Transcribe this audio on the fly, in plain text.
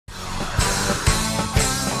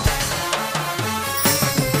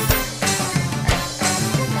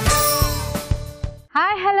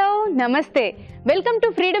నమస్తే, welcome to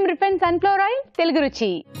freedom refine sunflower oil Telugu రుచి.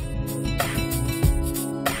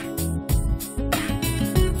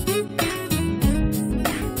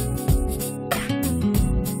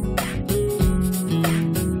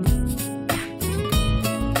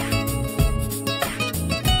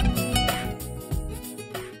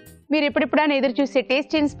 మీరు ఎప్పుడెప్పుడైనా ఎదురు చూసే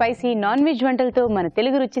tasty and spicy non veg వంటలతో మన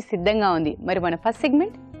తెలుగు రుచి సిద్ధంగా ఉంది. మరి మన ఫస్ట్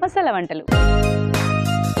సెగ్మెంట్ మసాలా వంటలు.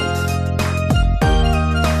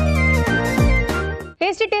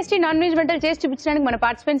 టేస్టీ నాన్ వెజ్ వంటలు చేసి చూపించడానికి మన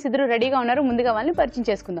పార్టిసిపెంట్స్ ఇద్దరు రెడీగా ఉన్నారు. ముందుగా వాళ్ళని పరిచయం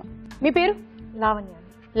చేసుకుందాం. మీ పేరు? లావణ్య.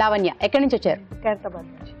 లావణ్య. ఎక్కడి నుంచి వచ్చారు? ఖైరతాబాద్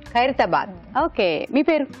నుంచి. ఖైరతాబాద్. ఓకే. మీ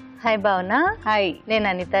పేరు? హాయ్ భావన. హాయ్. నేను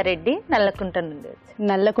అనితారెడ్డి, నల్లకుంట నుండి వచ్చాను.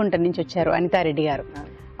 నల్లకుంట నుంచి వచ్చారు అనితారెడ్డి గారు.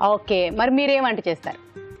 ఓకే, మరి మీరేం వంట చేస్తారు?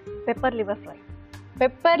 Pepper liver fry.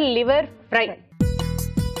 Pepper liver fry.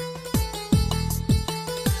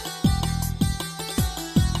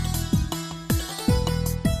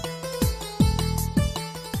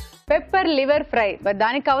 Pepper liver fry.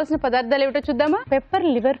 దానికి కావాల్సిన పదార్థాలు ఏమిటో చూద్దామా? పెప్పర్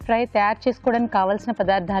లివర్ ఫ్రై తయారు చేసుకోవడానికి కావాల్సిన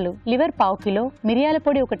పదార్థాలు: లివర్ 1/2 కిలో, మిరియాల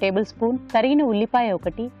పొడి 1 టేబుల్ స్పూన్, తరిగిన ఉల్లిపాయ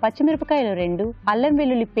 1, పచ్చిమిరపకాయలు 2, అల్లం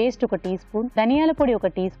వెల్లుల్లి పేస్ట్ 1 టీ స్పూన్, ధనియాల పొడి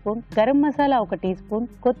 1 tea spoon, garam masala 1 tea spoon,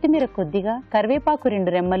 కొత్తిమీర కొద్దిగా, కరివేపాకు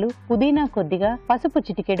 2 రెమ్మలు, పుదీనా కొద్దిగా, పసుపు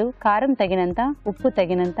చిటికెడు, కారం తగినంత, ఉప్పు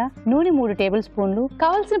తగినంత, నూనె 3 టేబుల్ స్పూన్లు.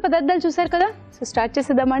 కావాల్సిన పదార్థాలు చూసారు కదా, సో స్టార్ట్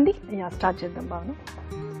చేసేద్దామా అండి? స్టార్ట్ చేద్దాం భావన.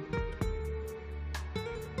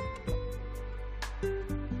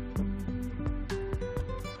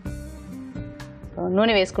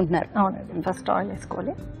 నూనె వేసుకుంటున్నారు. అవునండి, ఫస్ట్ ఆయిల్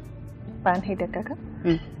వేసుకోవాలి. Pan heat ఎక్కాక.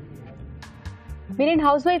 మీరేంటి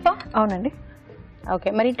హౌస్ వైఫా? అవునండి.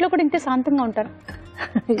 ఓకే, మరి ఇంట్లో కూడా ఇంతే శాంతంగా ఉంటారు?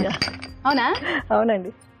 అవునా?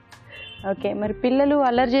 అవునండి. ఓకే, మరి పిల్లలు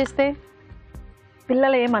అల్లరి చేస్తే?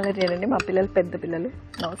 పిల్లలు ఏం అల్లరి చేయండి, మా పిల్లలు పెద్ద పిల్లలు.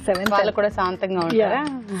 7th వాళ్ళు కూడా శాంతంగా ఉంటారా?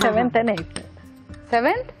 7th and 8th.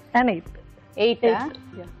 7th and 8th. 8th.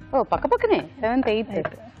 ఓ, పక్క పక్కనే 7th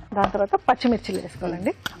 8th. దాని తర్వాత పచ్చిమిర్చిలు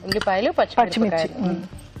వేసుకోవాలండి. ఉల్లిపాయలు, పచ్చిమిర్చి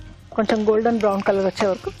కొంచెం గోల్డెన్ బ్రౌన్ కలర్ వచ్చే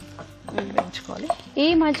వరకు వేయించుకోవాలి. ఈ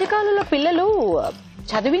మధ్యకాలంలో పిల్లలు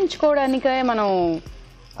చదివించుకోవడానికే మనం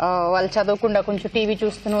వాళ్ళు చదవకుండా కొంచెం టీవీ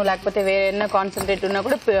చూస్తూ లేకపోతే వేరే కాన్సన్ట్రేట్ ఉన్నా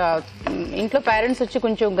కూడా ఇంట్లో పేరెంట్స్ వచ్చి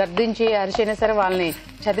కొంచెం గర్దించి అరిచైనా సరే వాళ్ళని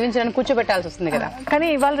చదివించడానికి కూర్చోబెట్టాల్సి వస్తుంది కదా. కానీ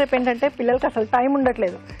ఇవాళ రేపు ఏంటంటే పిల్లలకి అసలు టైం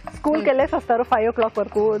ఉండట్లేదు. స్కూల్కి వెళ్ళేసి వస్తారు 5 o'clock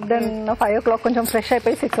వరకు, దెన్ 5 o'clock కొంచెం ఫ్రెష్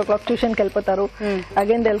అయిపోయి 6 o'clock ట్యూషన్కి వెళ్ళిపోతారు.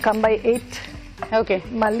 Again they will come by 8. Okay,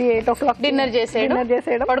 మళ్ళీ 8 o'clock డిన్నర్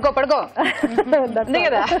చేసేయడం, పడుకో అంతే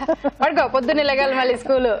కదా, పడుకో, పొద్దున్నే లెగాలి మళ్ళీ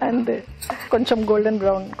స్కూల్. అంతే. కొంచెం గోల్డెన్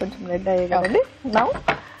బ్రౌన్ కొంచెం రెడ్ అయ్యే కదండి. నౌ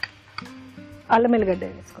అల్లం వెల్లుగడ్డ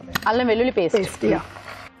వేసుకోండి. అల్లం వెల్లుల్లి పేస్ట్.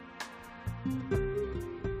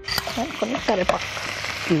 కొన్ని కరివేపాకు.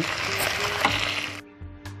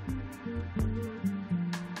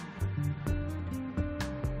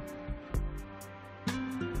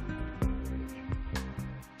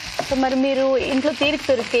 మరి మీరు ఇంట్లో తీరిక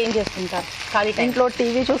దొరికితే ఏం చేస్తుంటారు? ఖాళీ ఇంట్లో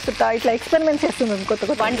టీవీ చూస్తుంటా, ఇట్లా ఎక్స్పెరిమెంట్స్ చేస్తున్నాను కొత్త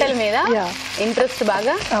కొత్త వంటల మీద ఇంట్రెస్ట్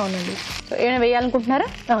బాగా. అవునండి. ఏమైనా వేయాలనుకుంటున్నారా?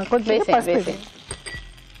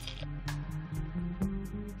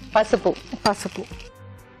 పసుపు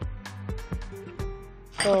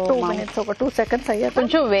 2 minutes, ఒక 2 seconds అయ్యాక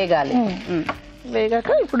కొంచెం వేగాలి. వేగాక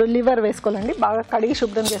ఇప్పుడు లివర్ వేసుకోవాలండి. బాగా కడిగి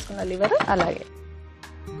శుభ్రం చేసుకున్న లివర్. అలాగే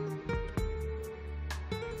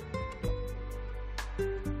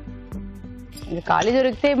ఖాళీ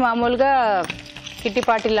దొరికితే మామూలుగా కిట్టి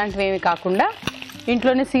పార్టీ లాంటివి ఏమి కాకుండా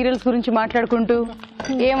ఇంట్లోనే సీరియల్స్ గురించి మాట్లాడుకుంటూ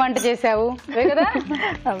ఏం వంట చేసావు కదా.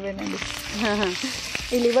 అవేనండి.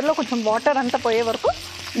 ఈ లివర్లో కొంచెం వాటర్ అంతా పోయే వరకు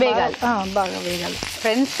వేగాలి. బాగా వేగాలి.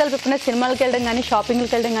 ఫ్రెండ్స్ కలిపి ఎప్పుడైనా సినిమాలకు వెళ్ళడం కానీ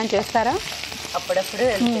షాపింగ్కి వెళ్ళడం కానీ చేస్తారా? అప్పుడప్పుడు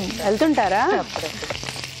వెళ్తుంటారా?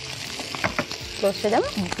 క్లోజ్ చేద్దాం.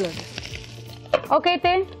 ఓకే,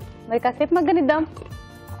 అయితే మరి కాసేపు మగ్గనిద్దాం.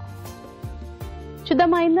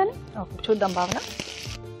 చూద్దామా అయిందని? చూద్దాం భావన.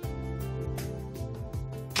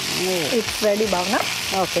 ఇట్స్ రెడీ భావన.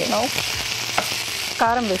 ఓకే, నౌ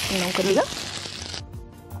కారం వేసుకుందాం కొద్దిగా.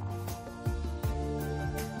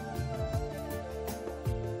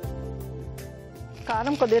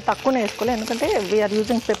 కారం కొద్దిగా తక్కువనే వేసుకోవాలి, ఎందుకంటే వీఆర్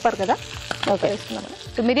యూజింగ్ పెప్పర్ కదా. ఓకే, వేసుకున్నాం.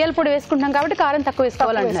 మిరియాల పొడి వేసుకుంటున్నాం కాబట్టి కారం తక్కువ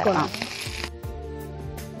వేసుకోవాలంటున్నారు.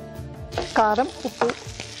 కారం, ఉప్పు,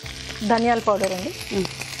 ధనియాల పౌడర్ అండి.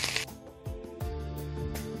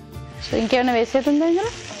 సో ఇంకేమైనా వేసేది ఉందా?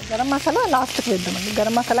 గరం మసాలా లాస్ట్కి వేద్దామండి.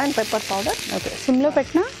 Garam masala and pepper powder. Okay, సిమ్లో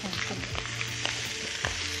పెట్టినా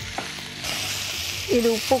ఇది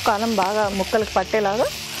ఉప్పు కారం బాగా ముక్కలకు పట్టేలాగా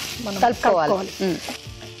మనం కలుపుకోవాలి.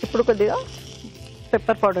 ఇప్పుడు కొద్దిగా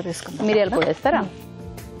పెప్పర్ పౌడర్ వేసుకుందాం. మిరియాల పొడి వేస్తారా?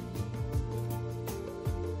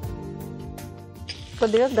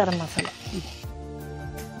 కొద్దిగా గరం మసాలా.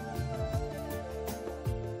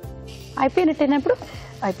 అయిపోయినట్టేనా ఇప్పుడు?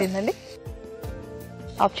 అయిపోయిందండి.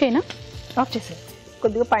 ఆఫ్ చేయనా? ఆఫ్ చేసేది.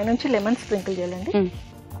 కొద్దిగా పైనుంచి లెమన్ స్ప్రింకిల్ చేయాలండి.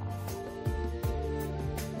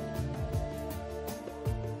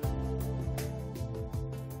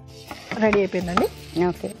 రెడీ అయిపోయిందండి.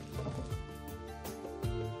 ఓకే.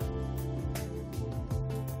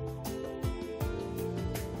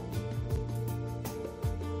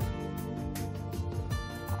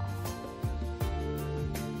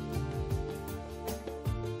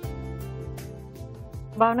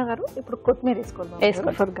 భావన గారు ఇప్పుడు కొత్తిమీర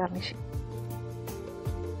వేసుకోండి ఫర్ గార్నిష్.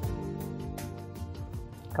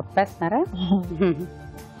 కప్పేస్తున్నారా?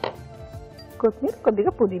 కొత్తిమీర,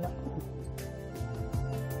 కొద్దిగా పుదీనా.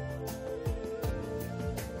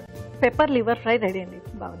 పెప్పర్ లివర్ ఫ్రై రెడీ అండి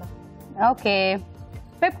భావన. Okay,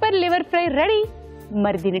 pepper liver fry ready.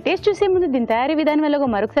 మరి దీని టేస్ట్ చూసే ముందు దీని తయారీ విధానం ఎలాగో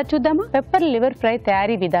మరొకసారి చూద్దామా? పెప్పర్ లివర్ ఫ్రై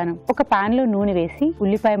తయారీ విధానం: ఒక పాన్ లో నూనె వేసి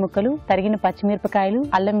ఉల్లిపాయ ముక్కలు, తరిగిన పచ్చిమిరపకాయలు,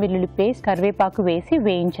 అల్లం వెల్లుల్లి పేస్ట్, కరివేపాకు వేసి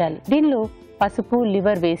వేయించాలి. దీనిలో పసుపు,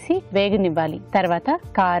 లివర్ వేసి వేగనివ్వాలి. తర్వాత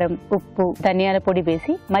కారం, ఉప్పు, ధనియాల పొడి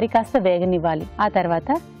వేసి మరి కాస్త వేగనివ్వాలి. ఆ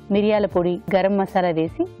తర్వాత మిరియాల పొడి, గరం మసాలా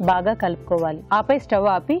వేసి బాగా కలుపుకోవాలి. ఆపై స్టవ్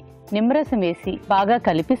ఆపి నిమ్మరసం వేసి బాగా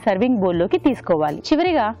కలిపి సర్వింగ్ బౌల్లోకి తీసుకోవాలి.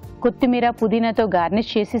 చివరిగా కొత్తిమీర, పుదీనాతో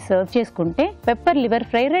గార్నిష్ చేసి సర్వ్ చేసుకుంటే pepper liver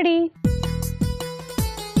fry ready.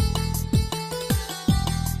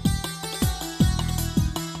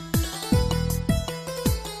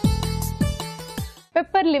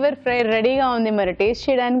 Pepper liver fry రెడీగా ఉంది. మరి టేస్ట్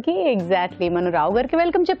చేయడానికి ఎగ్జాక్ట్లీ మనం రావు గారికి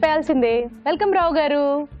వెల్కమ్ చెప్పాల్సిందే. వెల్కమ్ రావు గారు.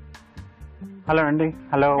 హలో అండి.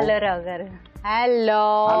 హలో. హలో రావు గారు. హలో.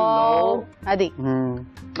 అది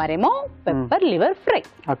మరేమో పెప్పర్ లివర్ ఫ్రై.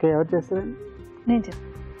 ఓకే, ఎవరు చేస్తారు? నేను చేస్తాను.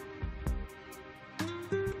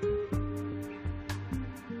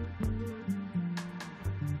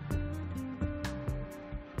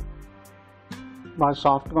 బాగా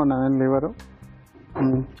సాఫ్ట్గా ఉన్నది లివరు,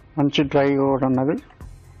 మంచి డ్రైగా కూడా ఉన్నది.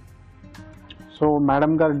 సో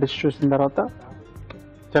మేడం గారు డిష్ చూసిన తర్వాత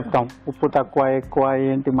చెప్తాం ఉప్పు తక్కువ, ఎక్కువ,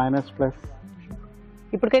 ఏంటి, మైనస్, ప్లస్.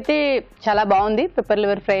 ఇప్పటికైతే చాలా బాగుంది పెప్పర్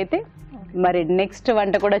లివర్ ఫ్రై అయితే. మరి నెక్స్ట్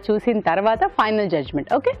వంట కూడా చూసిన తర్వాత ఫైనల్ జడ్జ్మెంట్.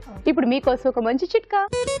 ఓకే, ఇప్పుడు మీకోసం ఒక మంచి చిట్కా.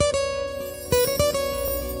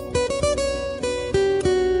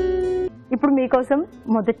 ఇప్పుడు మీకోసం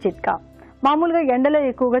మొదటి చిట్కా. మామూలుగా ఎండలో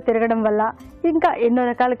ఎక్కువగా తిరగడం వల్ల, ఇంకా ఎన్నో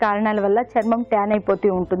రకాల కారణాల వల్ల చర్మం ట్యాన్ అయిపోతూ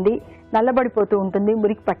ఉంటుంది, నల్లబడిపోతూ ఉంటుంది,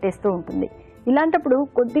 మురికి పట్టేస్తూ ఉంటుంది. ఇలాంటప్పుడు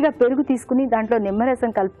కొద్దిగా పెరుగు తీసుకుని దాంట్లో నిమ్మరసం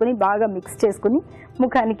కలుపుకొని బాగా మిక్స్ చేసుకుని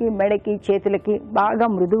ముఖానికి, మెడకి, చేతులకి బాగా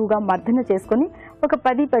మృదువుగా మర్దన చేసుకుని ఒక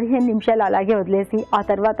 10-15 నిమిషాలు అలాగే వదిలేసి ఆ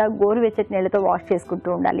తర్వాత గోరువెచ్చటి నీళ్ళతో వాష్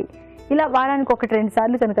చేసుకుంటూ ఉండాలి. ఇలా వారానికి 1-2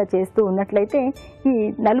 సార్లు కనుక చేస్తూ ఉన్నట్లయితే ఈ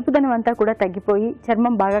నలుపుదనం అంతా కూడా తగ్గిపోయి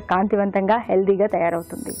చర్మం బాగా కాంతివంతంగా, హెల్దీగా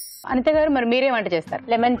తయారవుతుంది. అనిత గారు, మరి మీరే వంట చేస్తారు?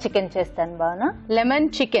 లెమన్ చికెన్ చేస్తాను బాగా. Lemon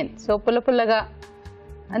chicken. సో పుల్లగా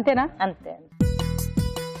అంతేనా? అంతే.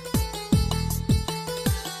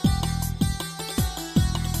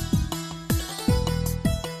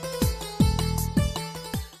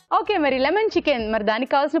 ఓకే, మరి లెమన్ చికెన్, మరి దానికి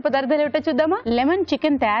కావాల్సిన పదార్థాలు ఏమిటో చూద్దామా? లెమన్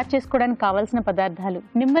చికెన్ తయారు చేసుకోవడానికి కావాల్సిన పదార్థాలు: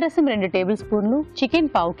 నిమ్మరసం 2 టేబుల్ స్పూన్లు, చికెన్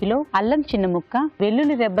 1/2 కిలో, అల్లం చిన్న ముక్క,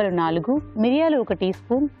 వెల్లుల్లి రెబ్బలు 4, మిరియాలు 1 టీ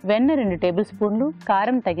స్పూన్, వెన్న 2 టేబుల్ స్పూన్లు,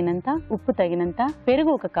 కారం తగినంత, ఉప్పు తగినంత,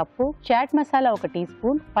 పెరుగు 1 cup, chaat masala 1 tea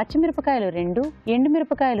spoon, పచ్చిమిరపకాయలు 2,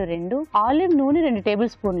 ఎండుమిరపకాయలు 2, ఆలివ్ నూనె 2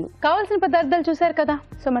 టేబుల్ స్పూన్లు. కావాల్సిన పదార్థాలు చూసారు కదా.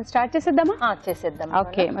 సో మరి స్టార్ట్ చేసేద్దామా? చేసేద్దాం.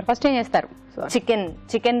 ఓకే, మరి ఫస్ట్ ఏం చేస్తారు?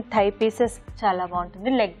 చికెన్ థై పీసెస్ చాలా బాగుంటుంది.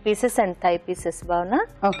 Leg pieces and thigh pieces బాగున్నా.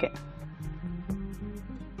 Okay.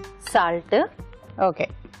 Salt. Okay.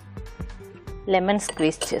 Lemon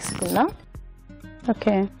squeeze చేసుకుందాం.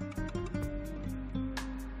 ఓకే.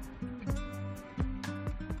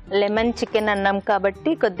 లెమన్ చికెన్ అన్నాం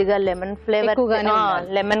కాబట్టి కొద్దిగా లెమన్ ఫ్లేవర్,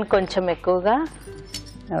 లెమన్ కొంచెం ఎక్కువగా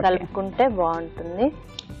కలుపుకుంటే బాగుంటుంది.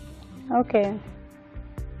 ఓకే.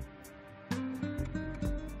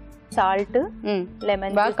 సాల్ట్,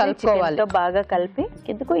 లెమన్ బాగా కలుపుకోవాలి. బాగా కలిపి,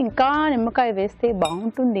 ఎందుకో ఇంకా నిమ్మకాయ వేస్తే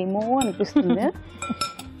బాగుంటుందేమో అనిపిస్తుంది.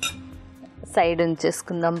 సైడ్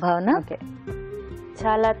ఉంచేసుకుందాం భావన. ఓకే.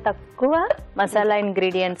 చాలా తక్కువ మసాలా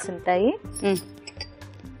ఇంగ్రీడియంట్స్ ఉంటాయి.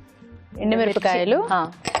 ఎండుమిరపకాయలు,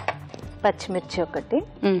 పచ్చిమిర్చి 1,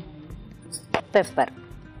 పెప్పర్,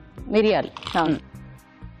 మిరియాలు,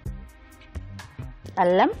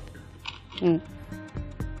 అల్లం,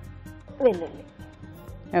 వెల్లుల్లి.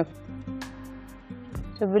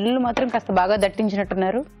 సో వెల్లుల్లి మాత్రం కాస్త బాగా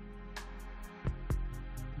దట్టించినట్టున్నారు.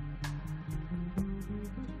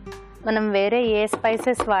 మనం వేరే ఏ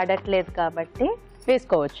స్పైసెస్ వాడట్లేదు కాబట్టి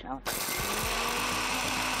వేసుకోవచ్చు.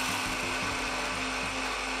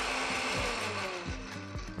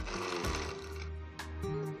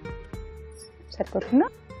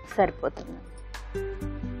 సరిపోతుంది.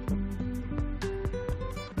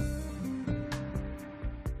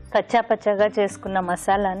 కచ్చా పచ్చగా చేసుకున్న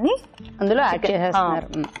మసాలాని అందులో యాడ్ చేసేస్తున్నారు.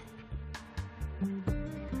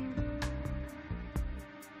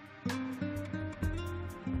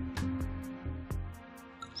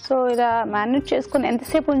 సో ఇలా మ్యారినేట్ చేసుకుని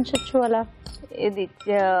ఎంతసేపు ఉంచొచ్చు అలా? ఇది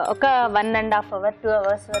ఒక 1.5 hours 2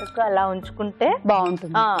 hours వరకు అలా ఉంచుకుంటే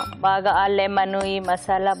బాగుంటుంది. బాగా ఆ లెమన్ ఈ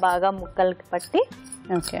మసాలా బాగా ముక్కలకి పట్టి.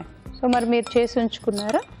 ఓకే. సో మరి మీరు చేసి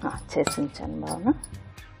ఉంచుకున్నారా? చేసి ఉంచాను బాగా.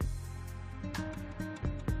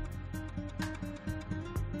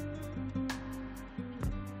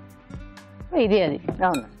 ఇది అది.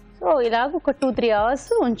 అవును. సో ఇలాగ ఒక 2-3 hours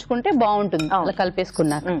ఉంచుకుంటే బాగుంటుంది అలా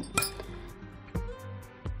కలిపేసుకున్నాక.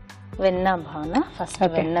 వెన్న భావన ఫస్ట్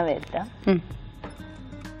వెన్న వేద్దాం.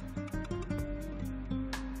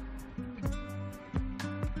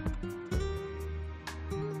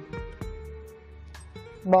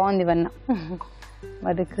 బాగుంది వెన్న.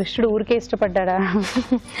 మరి కృష్ణుడు ఊరికే ఇష్టపడ్డా?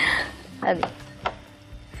 అది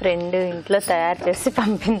ఫ్రెండ్ ఇంట్లో తయారు చేసి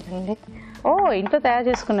పంపిందండి. ఓ, ఇంట్లో తయారు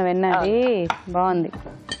చేసుకున్న వెన్న అది. బాగుంది.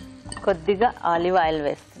 కొద్దిగా ఆలివ్ ఆయిల్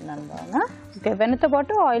వేస్తున్నాను భావన. ఓకే. వెన్నతో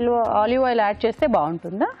పాటు ఆలివ్ ఆయిల్ యాడ్ చేస్తే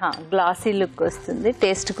బాగుంటుందా? గ్లాసీ లుక్ వస్తుంది,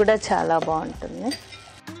 టేస్ట్ కూడా చాలా బాగుంటుంది.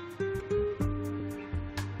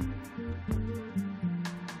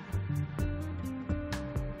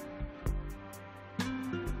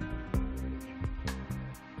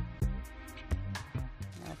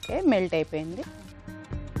 ఓకే, మెల్ట్ అయిపోయింది.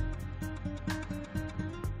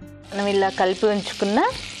 మనం ఇలా కలిపి ఉంచుకున్న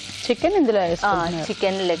చికెన్ ఇందులో వేసుకుంటున్నారు.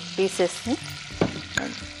 చికెన్ లెగ్ పీసెస్ని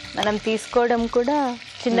మనం తీసుకోవడం కూడా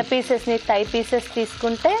చిన్న పీసెస్ని థై పీసెస్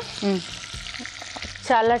తీసుకుంటే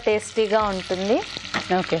చాలా టేస్టీగా ఉంటుంది.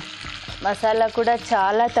 ఓకే. మసాలా కూడా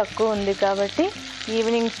చాలా తక్కువ ఉంది కాబట్టి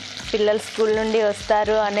ఈవినింగ్ పిల్లలు స్కూల్ నుండి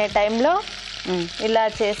వస్తారు అనే టైంలో ఇలా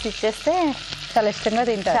చేసి ఇచ్చేస్తే చాలా ఇష్టంగా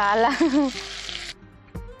తింటారు. చాలా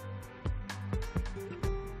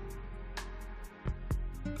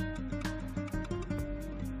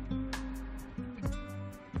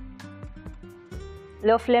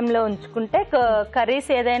లో ఫ్లేమ్లో ఉంచుకుంటే కర్రీస్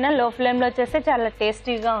ఏదైనా లో ఫ్లేమ్లో చేస్తే చాలా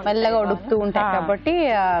టేస్టీగా మెల్లగా ఉడుకుతూ ఉంటాయి కాబట్టి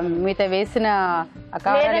మిగతా వేసిన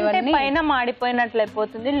పైన మాడిపోయినట్లు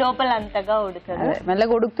అయిపోతుంది, లోపల అంతగా ఉడకదు.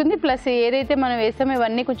 మెల్లగా ఉడుకుతుంది. ప్లస్ ఏదైతే మనం వేసామో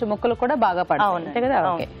ఇవన్నీ కొంచెం ముక్కలు కూడా బాగా పడతాయి కదా.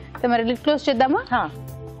 ఓకే. సో మరి లిడ్ క్లోజ్ చేద్దామా?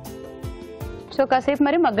 సో కాసేపు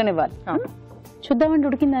మరి మగ్గనివ్వాలి. చూద్దామండి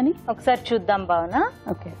ఉడికిందని. ఒకసారి చూద్దాం భావన.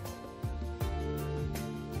 ఓకే.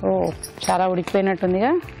 ఓ, చాలా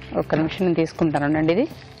ఉడికిపోయినట్టుందిగా. ఒక్క నిమిషం నేను తీసుకుంటానండి ఇది.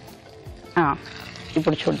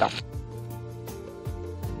 ఇప్పుడు చూద్దాం.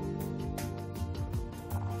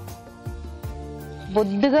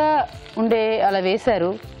 బొద్దుగా ఉండే అలా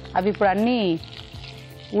వేశారు, అవి ఇప్పుడు అన్నీ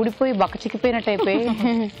ఊడిపోయి బక్కచిక్కిపోయినట్టు అయిపోయి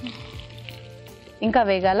ఇంకా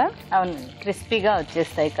వేగాల? అవునండి, క్రిస్పీగా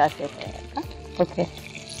వచ్చేస్తాయి కాసేపు. ఓకే.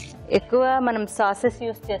 ఎక్కువ మనం సాసెస్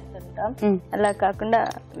యూస్ చేస్తుంటాం, అలా కాకుండా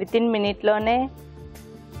వితిన్ మినిట్లోనే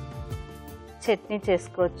చట్నీ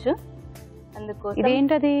చేసుకోవచ్చు. అందుకోసం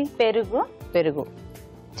ఇదేంటది? పెరుగు,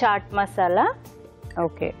 చాట్ మసాలా,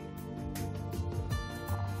 ఓకే,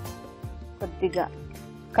 కొద్దిగా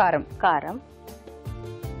కారం,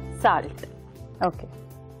 సాల్ట్. ఓకే.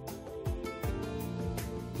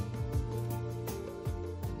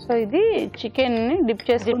 సో ఇది చికెన్ ని డిప్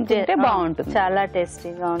చేసుకుంటే బాగుంటుంది, చాలా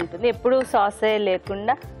టేస్టీగా ఉంటుంది. ఎప్పుడు సాసే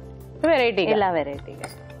లేకుండా వెరైటీగా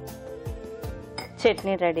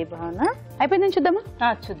చట్నీ రెడీ భావన. అయిపోయిందని చూద్దామా?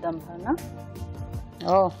 చూద్దాం భావన.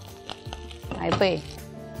 ఓ, అయిపోయి.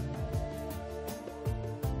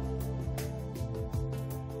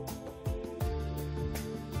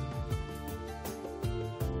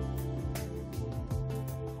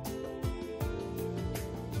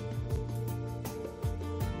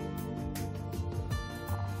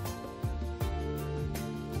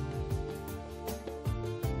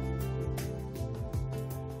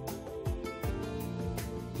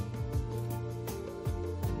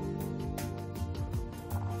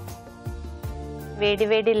 వేడి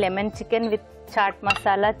వేడి lemon chicken with chaat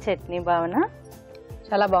masala chutney భావన.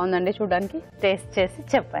 చాలా బాగుందండి చూడడానికి. టేస్ట్ చేసి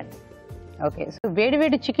చెప్పండి. ఓకే. సో వేడి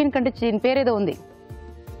వేడి చికెన్ కంటే దీని పేరేదో ఉంది,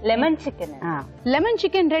 lemon chicken. Lemon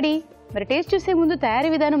chicken ready. మరి టేస్ట్ చూసే ముందు తయారీ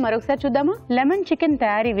విధానం మరొకసారి చూద్దామా? లెమన్ చికెన్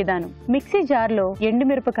తయారీ విధానం. మిక్సీ జార్ లో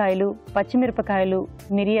ఎండుమిరపకాయలు, పచ్చిమిరపకాయలు,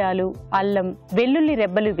 మిరియాలు, అల్లం, వెల్లుల్లి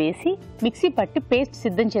రెబ్బలు వేసి మిక్సీ పట్టి పేస్ట్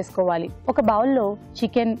సిద్ధం చేసుకోవాలి. ఒక బౌల్లో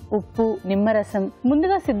చికెన్, ఉప్పు, నిమ్మరసం,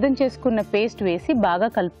 ముందుగా సిద్ధం చేసుకున్న పేస్ట్ వేసి బాగా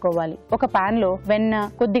కలుపుకోవాలి. ఒక పాన్ లో వెన్న,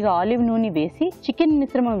 కొద్దిగా ఆలివ్ నూనె వేసి చికెన్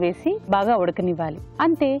మిశ్రమం వేసి బాగా ఉడకనివ్వాలి.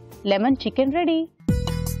 అంతే, lemon chicken ready.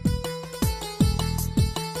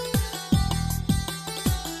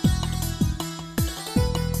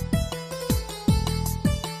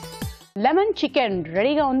 Lemon chicken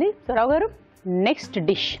రెడీగా ఉంది. సో రావు గారు, నెక్స్ట్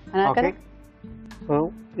డిష్ అన్నారు ఓకే కదా. సో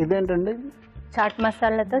ఇదేంటండి చాట్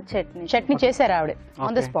మసాలాతో చట్నీ. చట్నీ చేశారు ఆవిడ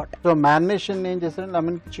on the spot. So marination ఏం చేశారు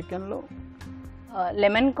లెమన్ చికెన్లో?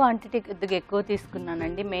 లెమన్ క్వాంటిటీ కొద్దిగా ఎక్కువ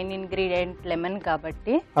తీసుకున్నానండి, మెయిన్ ఇంగ్రీడియంట్ లెమన్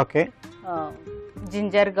కాబట్టి. ఓకే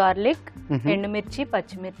జింజర్ గార్లిక్, ఎండుమిర్చి,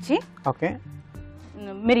 పచ్చిమిర్చి, ఓకే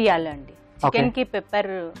మిరియాలు అండి. చికెన్ కి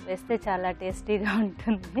పెప్పర్ వేస్తే చాలా టేస్టీగా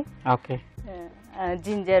ఉంటుంది. ఓకే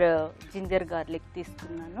జింజర్ గార్లిక్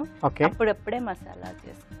తీసుకున్నాను. ఓకే అప్పుడప్పుడే మసాలా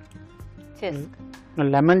చేసుకున్నాను.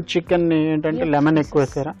 లెమన్ చికెన్ ఏంటంటే లెమన్ ఎక్కువ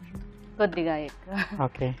వేసారా? కొద్దిగా ఎక్కువ.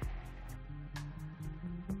 Okay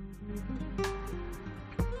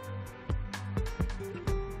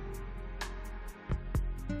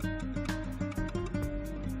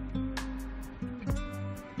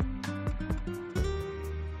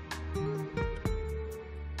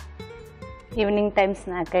evening time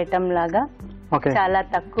snack item లాగా ఓకే చాలా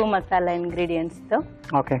తక్కువ మసాలా ఇంగ్రీడియంట్స్ తో.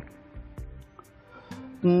 ఓకే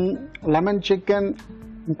లెమన్ చికెన్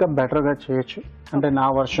ఇంకా బెటర్గా చేయొచ్చు అంటే నా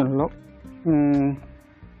వర్షన్లో.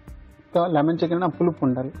 లెమన్ చికెన్ పులుపు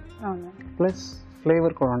ఉండాలి, ప్లస్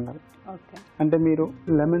ఫ్లేవర్ కూడా ఉండాలి. ఓకే అంటే మీరు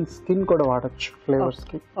లెమన్ స్కిన్ కూడా వాడచ్చు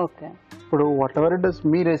ఫ్లేవర్స్కి. ఓకే ఇప్పుడు what ever it is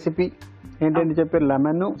me recipe ఏంటంటే చెప్పారు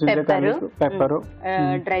lemon, pepper,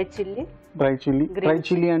 dry chilli, dry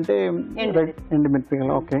chilli అంటే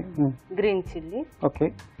ఎండుమిరపకాయలు, okay green chilli, okay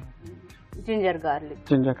ginger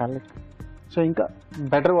garlic. So ఇంకా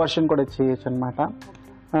బెటర్ వర్షన్ కూడా చేయొచ్చు అనమాట.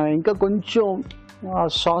 ఇంకా కొంచెం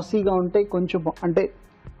సాసీగా ఉంటే కొంచెం అంటే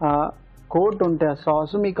కోట్ ఉంటే ఆ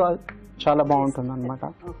సాస్ మీకు చాలా బాగుంటుంది అనమాట.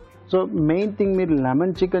 సో మెయిన్ థింగ్ మీరు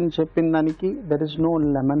లెమన్ చికెన్ చెప్పిన దానికి దర్ ఇస్ నో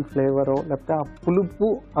లెమన్ ఫ్లేవరో లేకపోతే ఆ పులుపు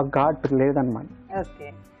ఆ ఘాట్ లేదనమాట.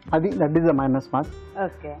 అది that is the minus mark.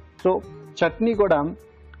 So chutney కూడా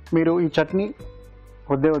మీరు ఈ చట్నీ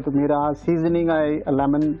వద్దు మీరు ఆ సీజనింగ్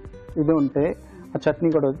లెమన్ ఇది ఉంటే ఆ చట్నీ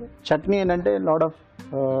కూడా వద్దు. చట్నీ ఏంటంటే లాట్ ఆఫ్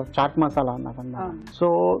చాట్ మసాలా అన్నమాట. సో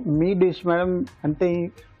మీ డిష్ మేడం అంటే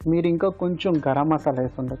మీరు ఇంకా కొంచెం గరం మసాలా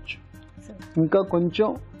వేసి ఉండొచ్చు, ఇంకా కొంచెం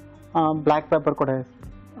బ్లాక్ పెప్పర్ కూడా వేసి,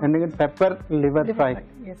 ఎందుకంటే పెప్పర్ లివర్ ఫ్రై.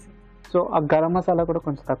 సో ఆ గరం మసాలా కూడా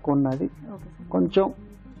కొంచెం తక్కువ ఉన్నది, కొంచెం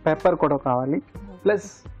పెప్పర్ కూడా కావాలి. ప్లస్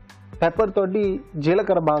పెప్పర్ తోటి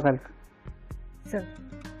జీలకర్ర బాగా కలిసి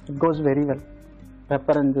it goes very well,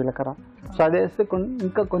 pepper and జీలకర్ర. సో అది వేస్తే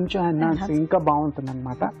ఇంకా కొంచెం ఎన్హాన్స్ ఇంకా బాగుంటుంది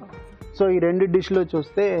అనమాట. సో ఈ రెండు డిష్లో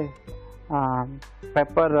చూస్తే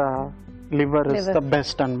pepper liver is the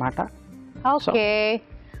best అనమాట. ఓకే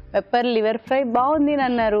పెప్పర్ లివర్ ఫ్రై బాగుంది అని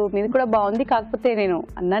అన్నారు, మీది కూడా బాగుంది. కాకపోతే నేను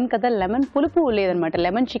అన్నాను కదా లెమన్ పులుపు లేదనమాట.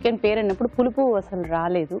 లెమన్ చికెన్ పేరు అన్నప్పుడు పులుపు అసలు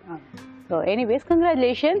రాలేదు. సో ఎనీవేస్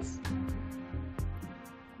కంగ్రాచులేషన్స్,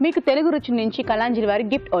 మీకు తెలుగు రుచి నుంచి కళాంజలి వారి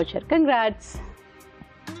gift voucher. Congrats.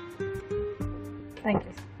 Thank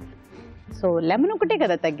you. So lemon ఒకటే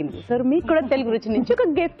కదా తగ్గింది, సో మీకు కూడా తెలుగు రుచి నుంచి ఒక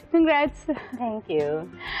gift. Congrats. Thank you.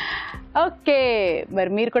 Okay మరి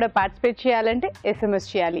మీరు కూడా పార్టిసిపేట్ చేయాలంటే SMS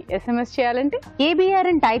చేయాలి. SMS చేయాలంటే ABR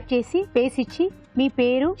అని టైప్ చేసి పేస్ ఇచ్చి మీ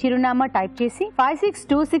పేరు చిరునామా టైప్ చేసి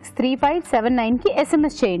 56263579 కి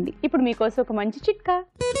SMS చేయండి. ఇప్పుడు మీకోసం ఒక మంచి చిట్కా.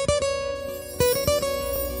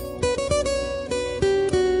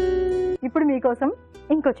 ఇప్పుడు మీకోసం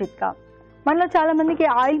ఇంకో చిట్కా. మనలో చాలా మందికి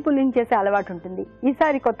ఆయిల్ పుల్లింగ్ చేసే అలవాటు ఉంటుంది.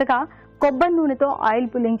 ఈసారి కొత్తగా కొబ్బరి నూనెతో ఆయిల్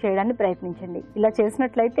పుల్లింగ్ చేయడానికి ప్రయత్నించండి. ఇలా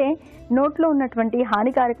చేసినట్లయితే నోట్లో ఉన్నటువంటి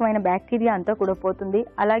హానికారకమైన బ్యాక్టీరియా అంతా కూడా పోతుంది.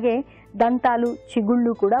 అలాగే దంతాలు,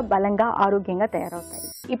 చిగుళ్ళు కూడా బలంగా ఆరోగ్యంగా తయారవుతాయి.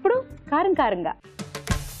 ఇప్పుడు కారం కారంగా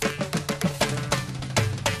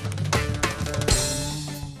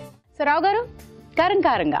సో రావు గారు కారం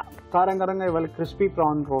కారంగా ఇవాళ crispy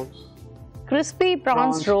PRAN roles. Crispy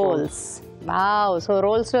prawns roles. Wow. So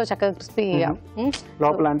roles లో చక్కగా క్రిస్పీగా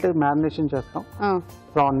లోపల అంటే మ్యారినేషన్ చేస్తాం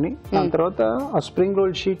ప్రాన్ ని, దాని తర్వాత ఆ స్ప్రింగ్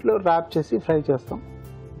రోల్ షీట్ లో ర్యాప్ చేసి ఫ్రై చేస్తాం.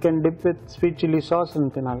 Can dip with sweet chilli sauce అని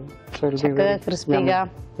తినాలి. చక్కగా క్రిస్పీగా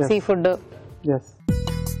sea food. Yes.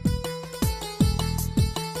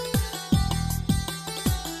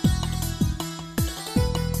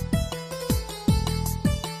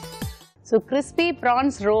 So crispy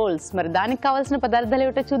prawns roles, మరి దానికి కావాల్సిన పదార్థాలు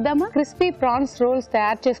ఏమిటో చూద్దామా. క్రిస్పీ ప్రాన్స్ రోల్స్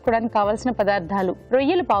తయారు చేసుకోవడానికి కావాల్సిన పదార్థాలు: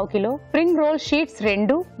 రొయ్యలు 1/2 కిలో, స్ప్రింగ్ రోల్ షీట్స్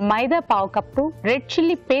 2, మైదా 1/2 cup, red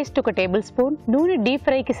chilli paste 1 table spoon, నూనె డీప్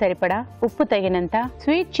ఫ్రై కి సరిపడా, ఉప్పు తగినంత,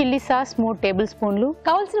 స్వీట్ చిల్లీ సాస్ 3 టేబుల్ స్పూన్లు.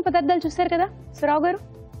 కావాల్సిన పదార్థాలు చూసారు కదా. సో రావు గారు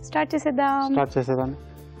స్టార్ట్ చేసేదాన్ని.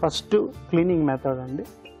 ఫస్ట్ క్లీనింగ్ మెథడ్ అండి.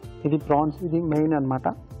 ఇది ప్రాన్స్, ఇది మెయిన్ అనమాట.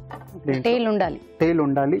 టైల్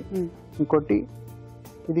ఉండాలి. ఇంకోటి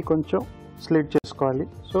ఇది కొంచెం స్లిట్ చేసుకోవాలి.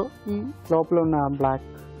 సో లోపల ఉన్న బ్లాక్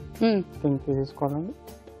థింగ్ తీసేసుకోవాలండి.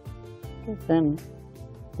 దెన్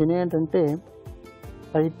దీని ఏంటంటే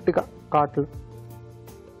టైట్గా కాట్లు,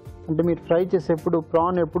 అంటే మీరు ఫ్రై చేసేప్పుడు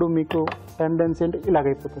ప్రాన్ ఎప్పుడు మీకు టెండెన్సీ అంటే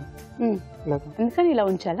ఇలాగైపోతుంది. అందుకని ఇలా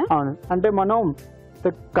ఉంచాలా? అవును, అంటే మనం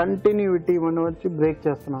కంటిన్యూటీ మనం వచ్చి బ్రేక్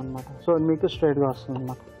చేస్తున్నాం అనమాట. సో మీకు స్ట్రైట్గా వస్తుంది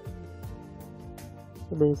అనమాట.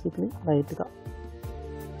 సో బేసిక్లీ లైట్గా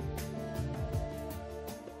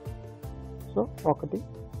సో ఒక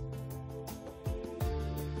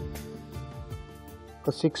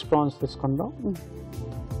 6 prawns తీసుకుందాం.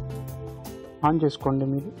 ఆన్ చేసుకోండి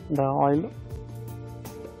మీరు ఆయిల్.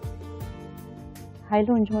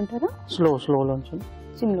 హైలో ఉంచమంటారా? స్లోలో ఉంచండి.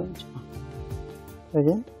 సిమ్లో ఉంచు.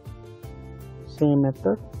 Again same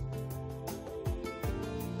method.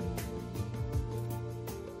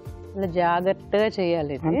 అలా జాగ్రత్తగా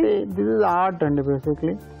చేయాలి. అంటే దిస్ ఇస్ ఆర్ట్ అండి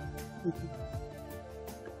బేసిక్లీ.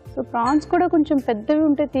 సో ప్రాన్స్ కూడా కొంచెం పెద్దవి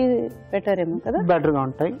ఉంటే బెటర్ ఏమో కదా? బెటర్గా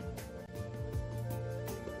ఉంటాయి.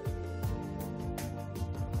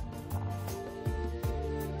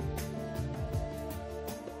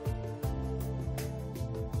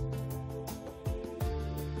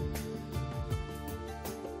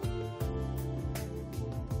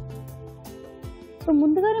 సో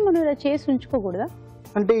ముందుగానే మనం ఇలా చేసి ఉంచుకోకూడదా?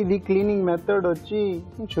 అంటే ఇది క్లీనింగ్ మెథడ్ వచ్చి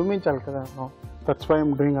చూపించాలి కదా. That's why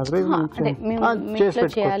I'm doing. అదే మేము ఇంట్లో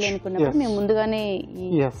చేయాలి అనుకున్నప్పుడు మేము ముందుగానే ఈ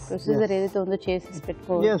ప్రొసీజర్ ఏదైతే ఉందో చేసి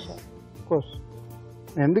పెట్టుకోవచ్చు.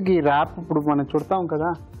 ఎందుకు ఈ ర్యాప్ ఇప్పుడు మనం చుడతాం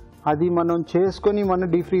కదా, అది మనం చేసుకొని మనం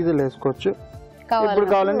డీప్ ఫ్రీజర్ వేసుకోవచ్చు. ఇప్పుడు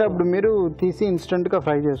కావాలంటే అప్పుడు మీరు తీసి ఇన్స్టెంట్ గా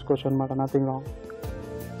ఫ్రై చేసుకోవచ్చు అనమాట. Nothing wrong.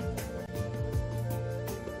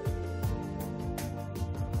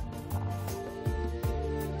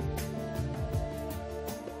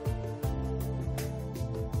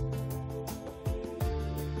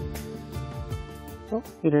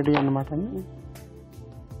 రెడీ అనమాట అండి.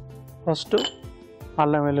 ఫస్ట్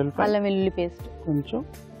అల్లం వెల్లుల్లి పేస్ట్,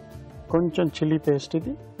 కొంచెం చిల్లీ పేస్ట్.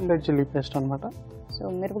 ఇది రెడ్ చిల్లీ పేస్ట్ అనమాట. సో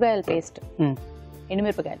మిరపకాయల పేస్ట్,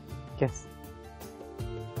 ఎండుమిరపకాయలు. ఎస్.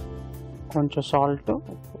 కొంచెం సాల్ట్,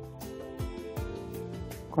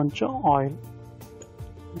 కొంచెం ఆయిల్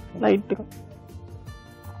లైట్గా.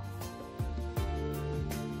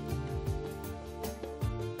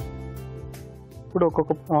 ఇప్పుడు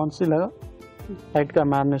ఒక్కొక్క ప్రాన్స్ ఇలా లైట్గా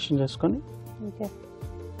మ్యారినేషన్ చేసుకొని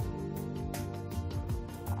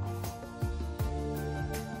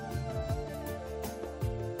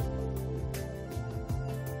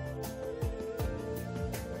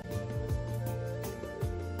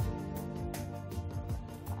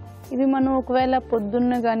ఇవి మనం ఒకవేళ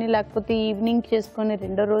పొద్దున్న కానీ లేకపోతే ఈవినింగ్ చేసుకొని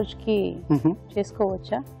రెండో రోజుకి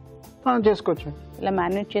చేసుకోవచ్చా? చేసుకోవచ్చు. ఇలా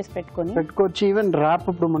మ్యారినేట్ చేసి పెట్టుకోవచ్చు. ఈవెన్ ర్యాప్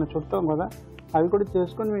ఇప్పుడు మనం చుడతాం కదా, అవి కూడా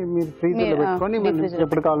చేసుకొని మీరు ఫ్రీజర్లో పెట్టుకొని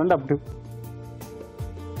ఎప్పుడు కావాలంటే అప్పుడు.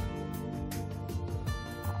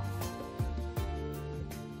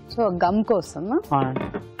 సో గమ్ కోసం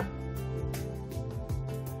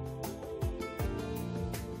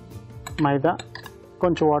మైదా,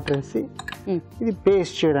 కొంచెం వాటర్ వేసి ఇది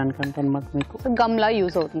పేస్ట్ చేయడానికి అంటే అనమాట. మీకు గమ్ లా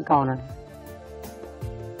యూజ్ అవుతుంది. అవునండి.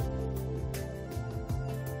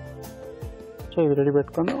 సో ఇది రెడీ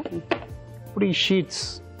పెట్టుకుందాం. ఇప్పుడు ఈ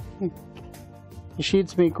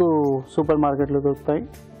షీట్స్ మీకు సూపర్ మార్కెట్లో దొరుకుతాయి.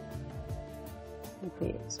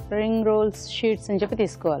 స్ప్రింగ్ రోల్స్ షీట్స్ అని చెప్పి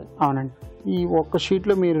తీసుకోవాలి. అవునండి. ఈ ఒక్క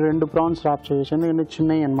షీట్లో మీరు 2 ప్రాన్స్ ర్యాప్ చేయొచ్చు, ఎందుకంటే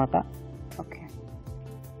చిన్నవి అనమాట. ఓకే.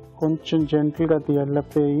 కొంచెం జెంటిల్గా తీయాలి,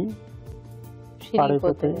 లేకపోతే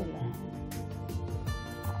పాడైపోతాయి.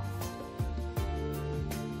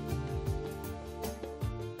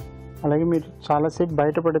 అలాగే మీరు చాలాసేపు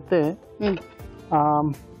బయట పెడితే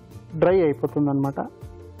డ్రై అయిపోతుంది అనమాట.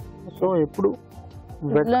 సో ఎప్పుడు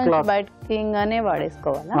వెట్ క్లాత్ బయటగానే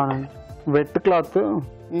వాడేసుకోవాలి. వెట్ క్లాత్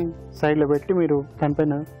సైడ్లో పెట్టి మీరు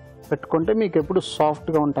దానిపైన పెట్టుకుంటే మీకు ఎప్పుడు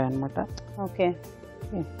సాఫ్ట్గా ఉంటాయి అన్నమాట. ఓకే.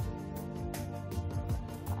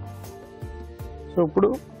 సో ఇప్పుడు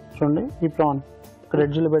చూడండి, ఈ ప్రాన్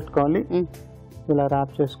ఎడ్జ్లో పెట్టుకోవాలి, ఇలా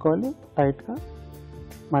ర్యాప్ చేసుకోవాలి టైట్గా.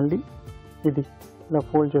 మళ్ళీ ఇది ఇలా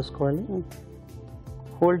ఫోల్డ్ చేసుకోవాలి.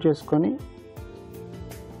 ఫోల్డ్ చేసుకొని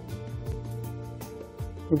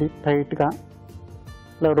ఇది టైట్గా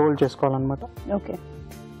ఇలా రోల్ చేసుకోవాలన్నమాట. ఓకే.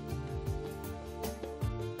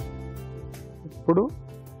 ఇప్పుడు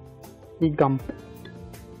ఈ గంప్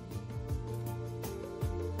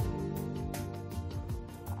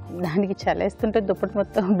దానికి చలేస్తుంటే దుప్పటి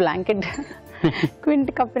మొత్తం బ్లాంకెట్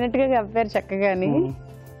క్వింట్ కప్పినట్టుగా కప్పారు చక్కగాని.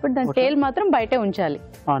 ఇప్పుడు దాని టేల్ మాత్రం బయటే ఉంచాలి.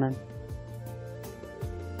 అవునండి.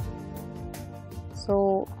 సో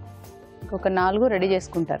ఇంకొక 4 రెడీ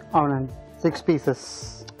చేసుకుంటారు. అవునండి, 6 పీసెస్.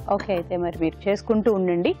 ఓకే, అయితే మరి మీరు చేసుకుంటూ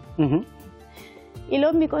ఉండండి. ఈలో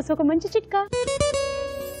మీకోసం ఒక మంచి చిట్కా.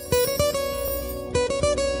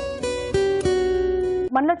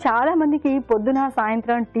 మనలో చాలా మందికి పొద్దున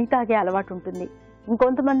సాయంత్రం టీ తాగే అలవాటు ఉంటుంది.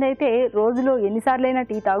 ఇంకొంతమంది అయితే రోజులో ఎన్నిసార్లైనా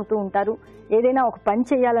టీ తాగుతూ ఉంటారు. ఏదైనా ఒక పని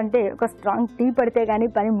చేయాలంటే ఒక స్ట్రాంగ్ టీ పడితే కానీ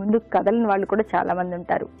పని ముందుకు కదలని వాళ్ళు కూడా చాలామంది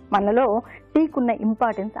ఉంటారు. మనలో టీకున్న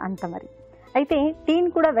ఇంపార్టెన్స్ అంత మరి. అయితే టీని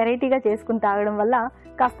కూడా వెరైటీగా చేసుకుని తాగడం వల్ల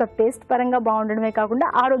కాస్త టేస్ట్ పరంగా బాగుండడమే కాకుండా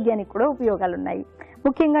ఆరోగ్యానికి కూడా ఉపయోగాలు ఉన్నాయి.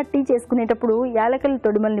 ముఖ్యంగా టీ చేసుకునేటప్పుడు యాలకుల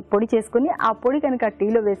తొడిమల్ని పొడి చేసుకుని ఆ పొడి కనుక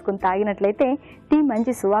టీలో వేసుకుని తాగినట్లయితే టీ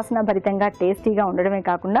మంచి సువాసన భరితంగా టేస్టీగా ఉండడమే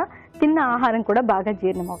కాకుండా తిన్న ఆహారం కూడా బాగా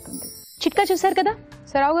జీర్ణమవుతుంది. చిట్కా చూసారు కదా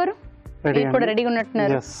రావు గారు, కూడా రెడీగా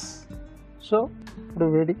ఉన్నట్టున్నారు. సో ఇప్పుడు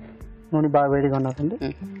వేడి నూనె బాగా వేడిగా ఉన్నదండి,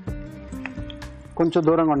 కొంచెం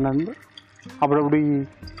దూరంగా ఉండండి. అప్పుడప్పుడు ఈ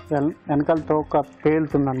వెనకాలతో ఒక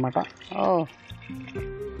పేలుతుందన్నమాట.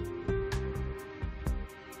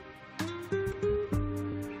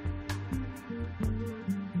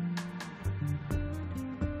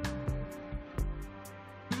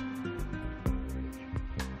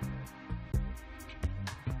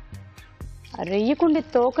 రెయ్యకుండి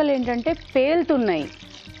తోకలు ఏంటంటే పేలుతున్నాయి.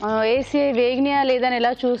 వేసి వేగినాయా లేదని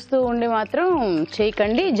ఎలా చూస్తూ ఉండి మాత్రం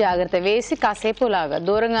చేయకండి, జాగ్రత్త. వేసి కాసేపు లాగా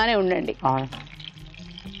దూరంగానే ఉండండి.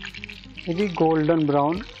 ఇది గోల్డెన్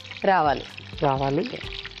బ్రౌన్ రావాలి.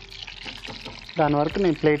 దాని వరకు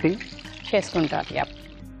నేను ప్లేటింగ్ చేసుకుంటాను.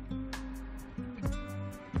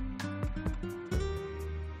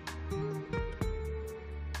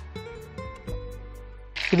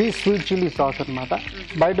 ఇది స్వీట్ చిల్లీ సాస్ అనమాట.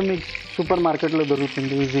 బయట మీకు సూపర్ మార్కెట్లో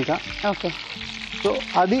దొరుకుతుంది ఈజీగా. ఓకే. సో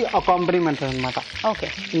అది అకాంపనిమెంట్ అనమాట. ఓకే.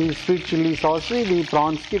 ఈ స్వీట్ చిల్లీ సాస్ ఇది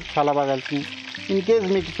ప్రాన్స్కి చాలా బాగా వెళ్తుంది. ఇన్ కేస్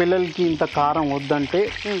మీకు పిల్లలకి ఇంత కారం వద్దంటే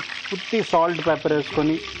ఉత్తి సాల్ట్ పెప్పర్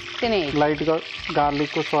వేసుకొని లైట్గా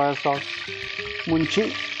గార్లిక్ సోయా సాస్ ముంచి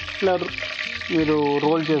ఇట్లా మీరు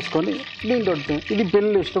రోల్ చేసుకొని దీంతో ఇది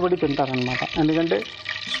పిల్లలు ఇష్టపడి తింటారనమాట. ఎందుకంటే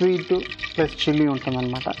స్వీట్ ప్లస్ చిల్లీ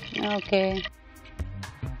ఉంటుందన్నమాట. Okay.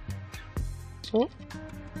 So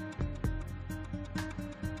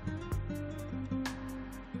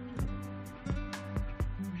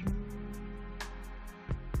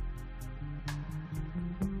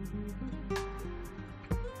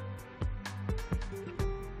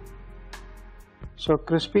so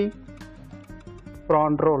crispy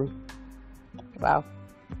PRAN role. Wow,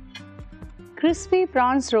 crispy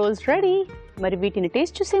prawns roles ready. మరి వీటిని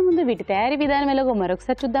టేస్ట్ చూసే ముందు వీటి తయారీ విధానం ఎలాగో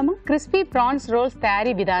మరొకసారి చూద్దామా. క్రిస్పీ ప్రాన్స్ రోల్స్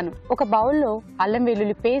తయారీ విధానం: ఒక బౌల్లో అల్లం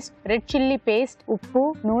వెల్లుల్లి పేస్ట్, రెడ్ చిల్లీ పేస్ట్, ఉప్పు,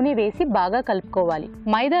 నూనె వేసి బాగా కలుపుకోవాలి.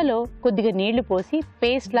 మైదాలో కొద్దిగా నీళ్లు పోసి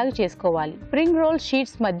పేస్ట్ లాగా చేసుకోవాలి. స్ప్రింగ్ రోల్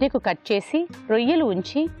షీట్స్ మధ్యకు కట్ చేసి రొయ్యలు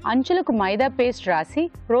ఉంచి అంచులకు మైదా పేస్ట్ రాసి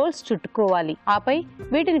రోల్స్ చుట్టుకోవాలి. ఆపై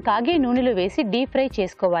వీటిని కాగే నూనెలో వేసి డీప్ ఫ్రై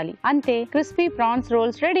చేసుకోవాలి. అంతే, crispy prawns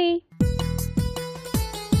roles ready.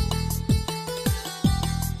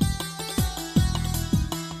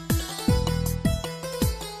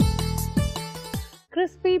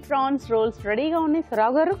 Crispy prawns roles రెడీగా ఉన్నాయి.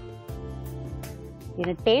 రావు గారు,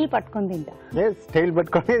 నేను టైల్ పట్టుకొని తింటా. టైల్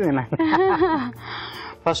పట్టుకొని తినాలి.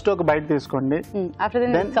 ఫస్ట్ ఒక బైట్ తీసుకోండి.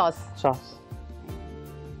 సాస్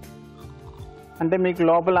అంటే మీకు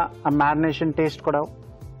లోపల ఆ మ్యారినేషన్ టేస్ట్ కూడా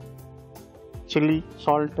చిల్లీ,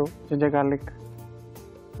 సాల్ట్, జింజర్ గార్లిక్,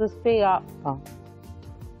 క్రిస్పీగా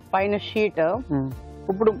పైన షీట్,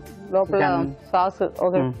 ఇప్పుడు లోపల సాస్.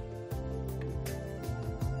 ఓకే.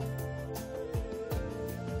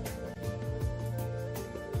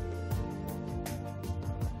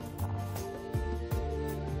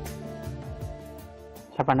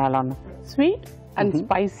 చెప్పండి అలా ఉన్నా. Sweet and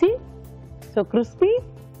spicy, so crispy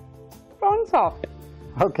PRAN soft.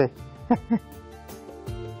 Okay.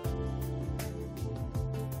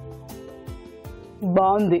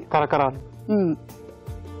 బాగుంది. కరకరాలు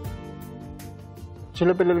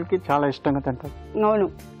చిన్నపిల్లలకి చాలా ఇష్టంగా తింటారు. అవును,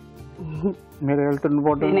 మీరు వెళ్తున్న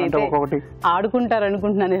ఒక్కొక్కటి ఆడుకుంటారు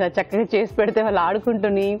అనుకుంటున్నాను. ఇలా చక్కగా చేసి పెడితే వాళ్ళు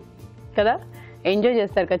ఆడుకుంటుని కదా ఎంజాయ్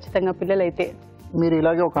చేస్తారు ఖచ్చితంగా పిల్లలు అయితే. మీరు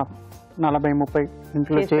ఇలాగే ఒక 40-30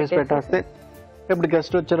 ఇంట్లో చేసి పెట్టేస్తే ఎప్పుడు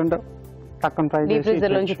గెస్ట్ వచ్చారంటే టక్కన ఫ్రై చేసి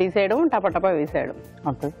ఫ్రీజర్ నుంచి తీసేయడం, టపా వేసేయడం.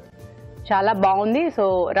 అంతే, చాలా బాగుంది. సో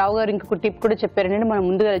రావు గారు ఇంకొక టిప్ కూడా చెప్పారంటే, మనం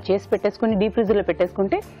ముందుగా చేసి పెట్టేసుకుని డీప్ ఫ్రీజర్లో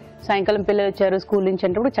పెట్టేసుకుంటే సాయంకాలం పిల్లలు వచ్చారు స్కూల్ నుంచి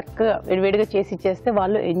అంటే చక్కగా వేడివేడిగా చేసి ఇచ్చేస్తే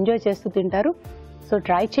వాళ్ళు ఎంజాయ్ చేస్తూ తింటారు. సో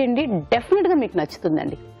ట్రై చేయండి, డెఫినెట్గా మీకు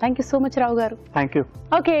నచ్చుతుందండి. థ్యాంక్ యూ సో మచ్ రావు గారు. Thank you.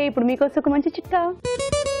 ఓకే, ఇప్పుడు మీకోసం ఒక మంచి చిట్కా.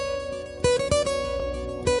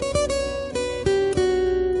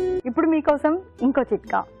 ఇప్పుడు మీకోసం ఇంకో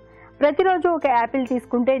చిట్కా. ప్రతిరోజు ఒక యాపిల్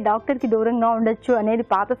తీసుకుంటే డాక్టర్కి దూరంగా ఉండొచ్చు అనేది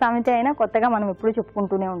పాత సామెత అయినా కొత్తగా మనం ఎప్పుడూ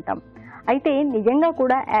చెప్పుకుంటూనే ఉంటాం. అయితే నిజంగా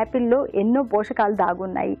కూడా యాపిల్లో ఎన్నో పోషకాలు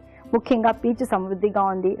దాగున్నాయి. ముఖ్యంగా పీచు సమృద్ధిగా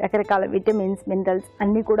ఉంది, రకరకాల విటమిన్స్, మినరల్స్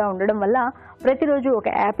అన్నీ కూడా ఉండడం వల్ల ప్రతిరోజు ఒక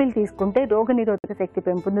యాపిల్ తీసుకుంటే రోగనిరోధక శక్తి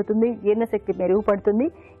పెంపొందుతుంది, జీర్ణశక్తి మెరుగుపడుతుంది.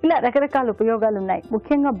 ఇలా రకరకాల ఉపయోగాలు ఉన్నాయి.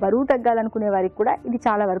 ముఖ్యంగా బరువు తగ్గాలనుకునే వారికి కూడా ఇది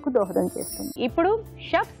చాలా వరకు దోహదం చేస్తుంది. ఇప్పుడు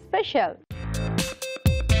షెఫ్ స్పెషల్.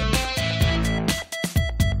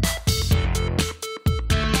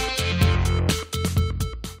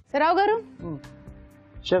 రావు గారు,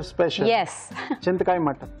 షెఫ్ స్పెషల్ ఎస్, చింతకాయ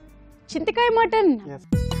మటన్. చింతకాయ మటన్.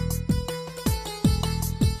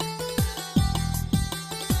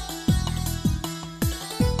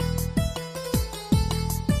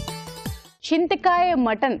 చింతకాయ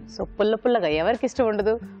మటన్. సో పుల్ల పుల్లగా ఎవరికి ఇష్టం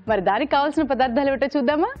ఉండదు. మరి దానికి కావాల్సిన పదార్థాలు ఏమిటో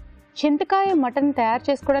చూద్దామా? చింతకాయ మటన్ తయారు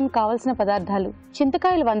చేసుకోవడానికి కావాల్సిన పదార్థాలు: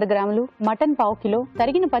 చింతకాయలు 100 గ్రాములు, మటన్ 1/2 కిలో,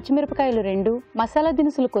 తరిగిన పచ్చిమిరపకాయలు 2, మసాలా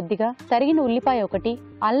దినుసులు కొద్దిగా, తరిగిన ఉల్లిపాయ 1,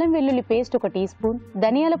 అల్లం వెల్లుల్లి పేస్ట్ 1 టీ స్పూన్,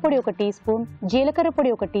 ధనియాల పొడి 1 టీ స్పూన్, జీలకర్ర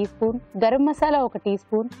పొడి 1 tea spoon, garam masala 1 tea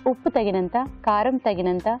spoon, ఉప్పు తగినంత, కారం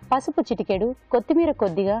తగినంత, పసుపు చిటికెడు, కొత్తిమీర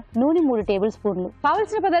కొద్దిగా, నూనె 3 టేబుల్ స్పూన్లు.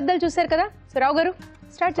 కావాల్సిన పదార్థాలు చూశారు కదా. సో రావు గారు,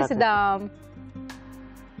 స్టార్ట్ చేసిద్దాం.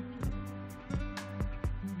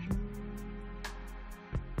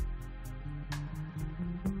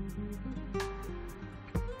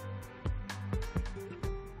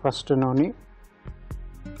 ఫస్ట్ నూనె,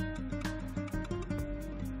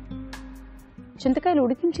 చింతకాయలు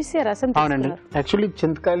ఉడికించేసి రసం. అవునండి, యాక్చువల్లీ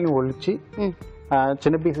చింతకాయలని ఒలిచి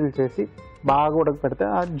చిన్న పీసులు చేసి బాగా ఉడకపెడితే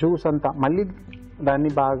ఆ జ్యూస్ అంతా మళ్ళీ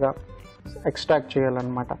దాన్ని బాగా ఎక్స్ట్రాక్ట్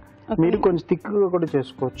చేయాలన్నమాట. మీరు కొంచెం థిక్గా కూడా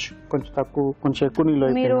చేసుకోవచ్చు, కొంచెం తక్కువ, కొంచెం ఎక్కువ నీళ్ళు.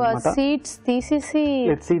 మీరు సీడ్స్ తీసేసి,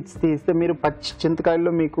 సీడ్స్ తీస్తే మీరు పచ్చి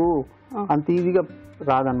చింతకాయల్లో మీకు అంత ఈజీగా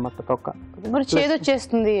రాదన్నమాట తొక్క, చేదు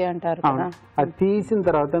వచ్చేస్తుంది అంటారు. అది తీసిన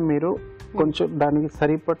తర్వాత మీరు కొంచెం దానికి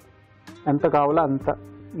సరిపట్ ఎంత కావాలో అంత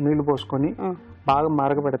నీళ్లు పోసుకొని బాగా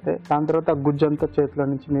మరగబెడితే దాని తర్వాత ఆ గుజ్జు అంతా చేతిలో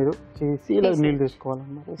నుంచి మీరు చేసి ఇలా నీళ్ళు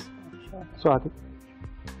తీసుకోవాలన్నమాట. సో అది.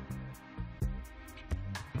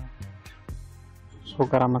 సో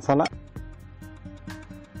గరం మసాలా,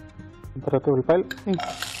 తర్వాత ఉల్లిపాయలు,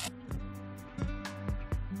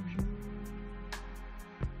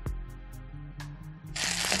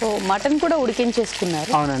 సో మటన్ కూడా ఉడికించేసుకున్నారు.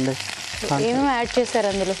 అవునండి. ఏమేమి యాడ్ చేశారు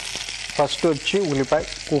అందులో? ఫస్ట్ వచ్చి ఉల్లిపాయ,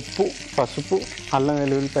 ఉప్పు, పసుపు, అల్లం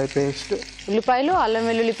వెల్లుల్లిపాయ పేస్ట్. ఉల్లిపాయలు, అల్లం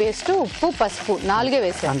వెల్లుల్లి పేస్ట్, ఉప్పు, పసుపు 4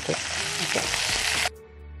 వేసారు అంతే.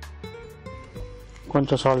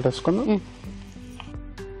 కొంచెం సాల్ట్ వేసుకున్నాం,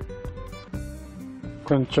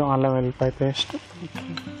 కొంచెం అల్లం వెల్లుల్లిపాయ పేస్ట్.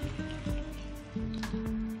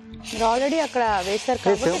 మీరు ఆల్రెడీ అక్కడ వేసారు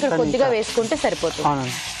కాబట్టి ఇక్కడ కొద్దిగా వేసుకుంటే సరిపోతుంది.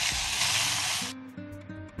 అవునండి.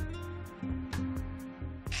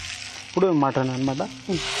 ఇప్పుడు మటన్ అన్నమాట.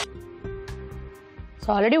 సో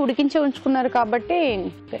ఆల్రెడీ ఉడికించే ఉంచుకున్నారు కాబట్టి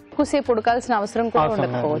ఎక్కువసేపు ఉడకాల్సిన అవసరం కూడా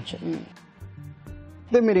ఉండకపోవచ్చు.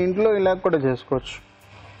 అదే మీరు ఇంట్లో ఇలా కూడా చేసుకోవచ్చు.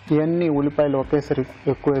 ఇవన్నీ ఉల్లిపాయలు ఒకేసారి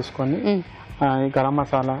ఎక్కువ వేసుకొని ఈ గరం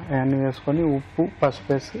మసాలా ఇవన్నీ వేసుకొని ఉప్పు,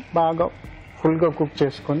 పసుపు వేసి బాగా ఫుల్గా కుక్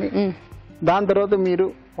చేసుకొని దాని తర్వాత మీరు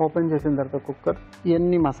ఓపెన్ చేసిన తర్వాత కుక్కర్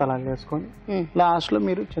ఇవన్నీ మసాలాలు వేసుకొని లాస్ట్లో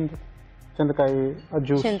మీరు చింతకాయ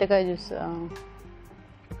జ్యూస్.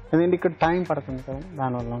 ఎందుకంటే ఇక్కడ టైం పడుతుంది కదా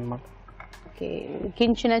దానివల్ల అన్నమాట.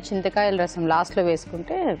 ఉడికించిన చింతకాయల రసం లాస్ట్లో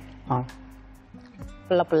వేసుకుంటే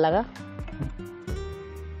పుల్ల పుల్లగా.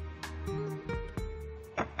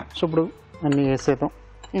 సో ఇప్పుడు అన్నీ వేసేద్దాం.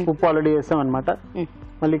 ఉప్పు ఆల్రెడీ వేసాం అనమాట.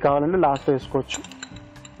 మళ్ళీ కావాలంటే లాస్ట్ వేసుకోవచ్చు.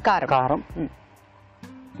 కారం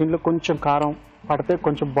దీంట్లో కొంచెం కారం పడితే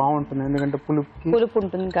కొంచెం బాగుంటుంది, ఎందుకంటే పులుపు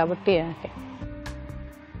ఉంటుంది కాబట్టి.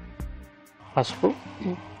 పసుపు,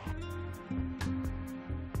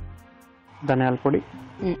 ధనియాల పొడి,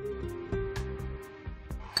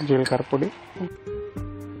 జీలకర్ర పొడి,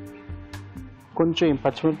 కొంచెం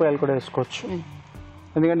పచ్చిమిరపకాయలు కూడా వేసుకోవచ్చు,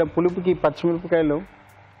 ఎందుకంటే పులుపుకి పచ్చిమిరపకాయలు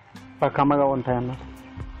కమ్మగా ఉంటాయి అన్నమాట.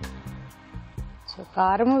 సో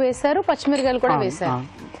కారం వేశారు, పచ్చిమిరపకాయలు కూడా వేశారు,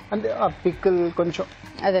 అంటే ఆ పిక్కల్ కొంచెం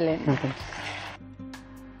అదేలే.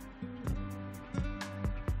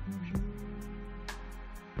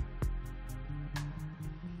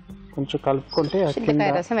 కొంచెం కలుపుకుంటే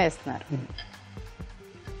చింతకాయ రసం వేస్తున్నారు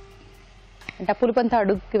అంటే పులుపు అంతా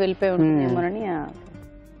అడుగుకి వెళ్ళిపోయి ఉంటుందేమోనని.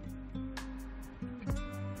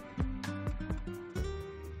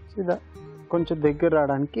 కొంచెం దగ్గర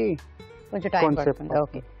రావడానికి కొంచెం టైం పడుతుంది.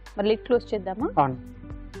 ఓకే, మరి లిడ్ క్లోజ్ చేద్దామా?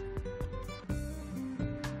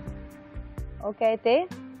 ఓకే, అయితే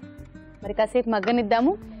మరి కాసేపు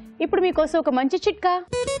మగ్గనిద్దాము. ఇప్పుడు మీకోసం ఒక మంచి చిట్కా.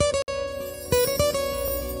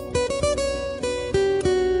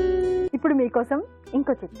 ఇప్పుడు మీకోసం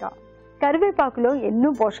ఇంకో చిట్కా. కరివేపాకులో ఎన్నో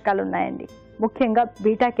పోషకాలు ఉన్నాయండి. ముఖ్యంగా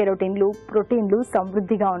బీటా కెరోటిన్లు, ప్రోటీన్లు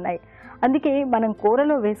సమృద్ధిగా ఉన్నాయి. అందుకే మనం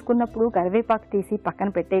కూరలో వేసుకున్నప్పుడు కరివేపాకు తీసి పక్కన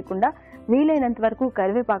పెట్టేయకుండా వీలైనంత వరకు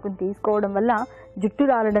కరివేపాకును తీసుకోవడం వల్ల జుట్టు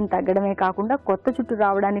రాలడం తగ్గడమే కాకుండా కొత్త జుట్టు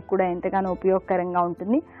రావడానికి కూడా ఎంతగానో ఉపయోగకరంగా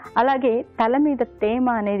ఉంటుంది. అలాగే తల మీద తేమ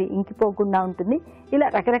అనేది ఇంకిపోకుండా ఉంటుంది. ఇలా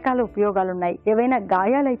రకరకాల ఉపయోగాలు ఉన్నాయి. ఏవైనా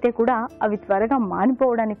గాయాలైతే కూడా అవి త్వరగా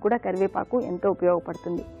మానిపోవడానికి కూడా కరివేపాకు ఎంతో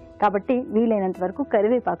ఉపయోగపడుతుంది. కాబట్టి వీలైనంత వరకు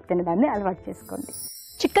కరివేపాకు తినడాన్ని అలవాటు చేసుకోండి.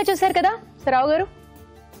 చిక్క చూసారు కదా రావు గారు,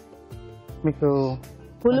 మీకు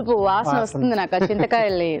పులుపు వాసన వస్తుంది నాకు ఆ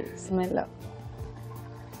చింతకాయల స్మెల్.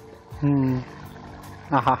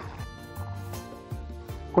 ఆహా,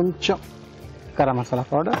 కొంచెం గరం మసాలా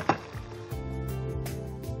పౌడర్,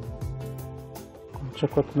 కొంచెం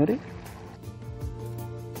కొత్తిమీర,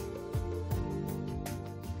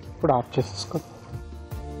 ఇప్పుడు of చేసేసుకో.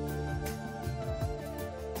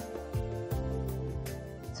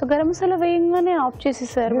 So garam masala వేయంగానే of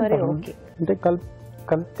చేసేసారు మరి. ఓకే, అంటే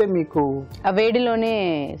కలిపితే మీకు ఆ వేడిలోనే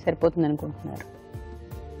సరిపోతుంది అనుకుంటున్నారు.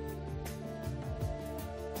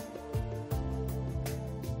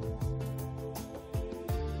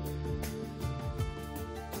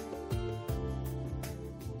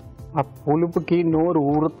 ఆ పులుపుకి నోరు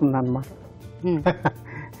ఊరుతుంది అన్నమాట.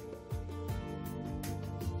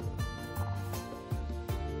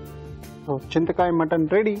 చింతకాయ మటన్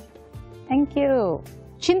రెడీ. Thank you.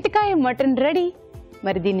 చింతకాయ మటన్ రెడీ.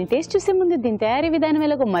 మరి దీన్ని టేస్ట్ చూసే ముందు దీని తయారీ విధానం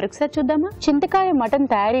ఎలాగో మరొకసారి చూద్దామా. చింతకాయ మటన్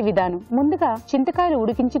తయారీ విధానం: ముందుగా చింతకాయలు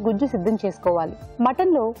ఉడికించి గుజ్జు సిద్ధం చేసుకోవాలి.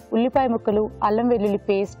 మటన్ లో ఉల్లిపాయ ముక్కలు, అల్లం వెల్లుల్లి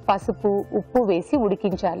పేస్ట్, పసుపు, ఉప్పు వేసి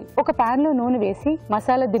ఉడికించాలి. ఒక పాన్ లో నూనె వేసి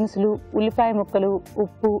మసాలా దినుసులు, ఉల్లిపాయ ముక్కలు,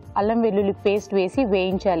 ఉప్పు, అల్లం వెల్లుల్లి పేస్ట్ వేసి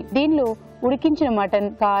వేయించాలి. దీనిలో ఉడికించిన మటన్,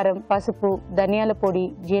 కారం, పసుపు, ధనియాల పొడి,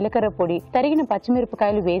 జీలకర్ర పొడి, తరిగిన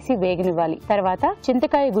పచ్చిమిరపకాయలు వేసి వేగనివ్వాలి. తర్వాత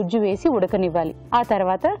చింతకాయ గుజ్జు వేసి ఉడకనివ్వాలి. ఆ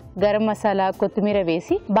తర్వాత గరం మసాలా, కొత్తిమీర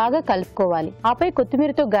వేసి బాగా కలుపుకోవాలి. ఆపై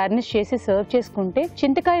కొత్తిమీరతో గార్నిష్ చేసి సర్వ్ చేసుకుంటే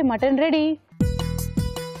చింతకాయ మటన్ రెడీ.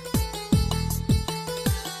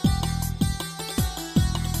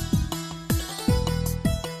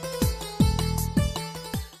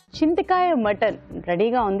 చింతకాయ మటన్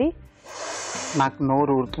రెడీగా ఉంది. నాకు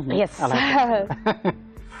నోరు ఊరుతుంది.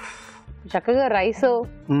 చక్కగా రైస్,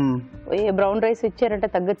 ఏ బ్రౌన్ రైస్ ఇచ్చారంటే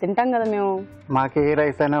తగ్గ తింటాం కదా మేము. మాకు ఏ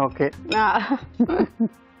రైస్ అయినా ఓకే.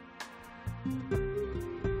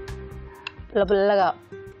 పుల్లగా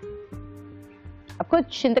అఫ్కోర్స్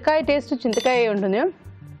చింతకాయ టేస్ట్ చింతకాయ ఉంటుంది,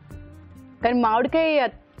 కానీ మామిడికాయ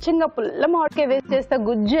అచ్చంగా పుల్ల మామిడికాయ వేస్ట్ చేస్తే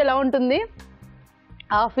గుజ్జు ఎలా ఉంటుంది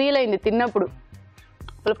ఆ ఫీల్ అయింది తిన్నప్పుడు.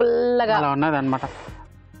 పుల్లగా ఉన్నది అనమాట.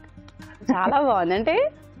 చాలా బాగుంది. అంటే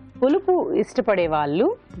పులుపు ఇష్టపడే వాళ్ళు,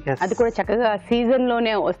 అది కూడా చక్కగా సీజన్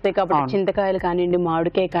లోనే వస్తాయి కాబట్టి చింతకాయలు కానివ్వండి,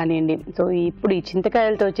 మామిడికాయ కానివ్వండి. సో ఇప్పుడు ఈ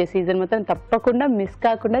చింతకాయలతో వచ్చే సీజన్ మొత్తం తప్పకుండా మిస్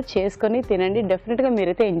కాకుండా చేసుకొని తినండి. డెఫినెట్ గా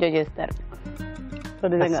మీరైతే ఎంజాయ్ చేస్తారు. సో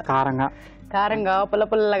నిజంగా కారంగా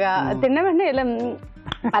పుల్లగా తిన్న వెంటనే ఇలా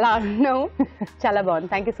అలా అన్నావు. చాలా బాగుంది.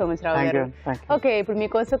 థ్యాంక్ యూ సో మచ్ రావు గారు. ఓకే, ఇప్పుడు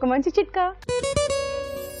మీకోసం ఒక మంచి చిట్కా.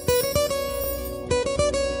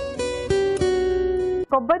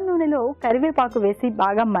 కొబ్బరి నూనెలో కరివేపాకు వేసి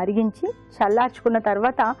బాగా మరిగించి చల్లార్చుకున్న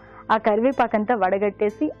తర్వాత ఆ కరివేపాకంతా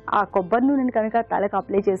వడగట్టేసి ఆ కొబ్బరి నూనెని కనుక తలకు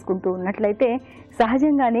అప్లై చేసుకుంటూ ఉన్నట్లయితే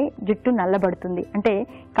సహజంగానే జుట్టు నల్లబడుతుంది. అంటే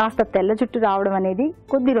కాస్త తెల్ల జుట్టు రావడం అనేది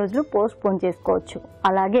కొద్ది రోజులు పోస్ట్పోన్ చేసుకోవచ్చు.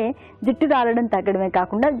 అలాగే జుట్టు రాలడం తగ్గడమే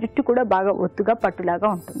కాకుండా జుట్టు కూడా బాగా ఒత్తుగా పట్టులాగా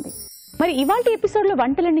ఉంటుంది. మరి ఇవాళ ఎపిసోడ్ లో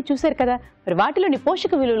వంటలన్నీ చూశారు కదా, మరి వాటిలోని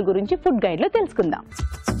పోషక విలువల గురించి ఫుడ్ గైడ్ లో తెలుసుకుందాం.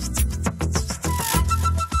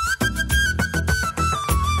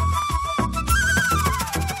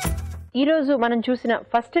 ఈ రోజు మనం చూసిన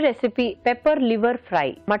first recipe pepper liver fry.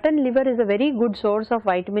 Mutton liver is a very good source of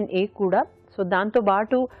vitamin A కూడా. సో దాంతో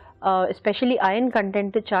పాటు ఎస్పెషల్లీ ఐరన్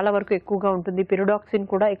కంటెంట్ చాలా వరకు ఎక్కువగా ఉంటుంది. పిరిడాక్సిన్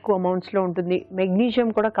కూడా ఎక్కువ అమౌంట్స్లో ఉంటుంది.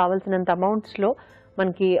 మెగ్నీషియం కూడా కావాల్సినంత అమౌంట్స్లో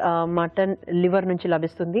మనకి మటన్ లివర్ నుంచి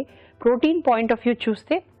లభిస్తుంది. ప్రోటీన్ పాయింట్ ఆఫ్ వ్యూ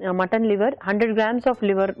చూస్తే mutton liver 100 grams of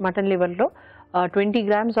mutton లివర్లో 20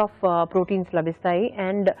 grams of proteins లభిస్తాయి.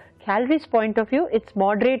 And calories point of view it's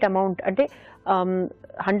moderate amount. అంటే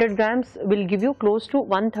 100 grams will give you close to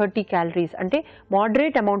 130 calories. అంటే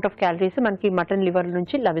మోడరేట్ అమౌంట్ ఆఫ్ క్యాలరీస్ మనకి mutton liver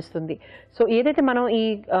నుంచి లభిస్తుంది. So ఏదైతే మనం ఈ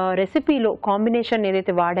రెసిపీలో కాంబినేషన్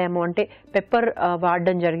ఏదైతే వాడామో, అంటే పెప్పర్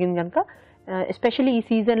వాడడం జరిగింది కనుక ఎస్పెషల్లీ ఈ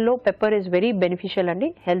సీజన్లో పెప్పర్ ఈజ్ వెరీ బెనిఫిషియల్ అండి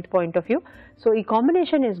health point of view. So ఈ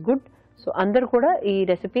కాంబినేషన్ ఈజ్ గుడ్. సో అందరు కూడా ఈ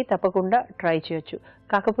రెసిపీ తప్పకుండా ట్రై చేయొచ్చు.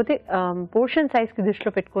 కాకపోతే పోర్షన్ సైజ్ కి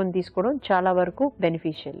దృష్టిలో పెట్టుకొని తీసుకోవడం చాలా వరకు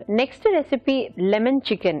beneficial. Next recipe lemon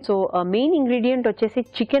chicken. So main ingredient వచ్చేసి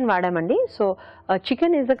chicken వాడామండి. So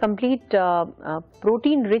chicken is a complete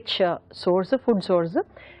protein rich source, food source.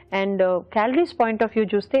 And calories point of view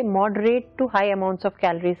చూస్తే moderate to high amounts of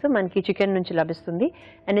calories మనకి chicken నుంచి లభిస్తుంది.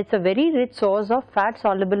 And it's a very rich source of fat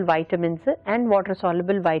soluble vitamins and water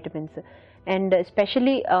soluble vitamins. And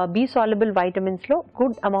especially B soluble వైటమిన్స్లో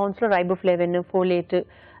good అమౌంట్స్లో riboflavin, folate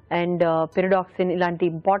and pyridoxine ఇలాంటి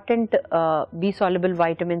important B soluble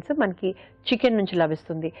vitamins మనకి chicken నుంచి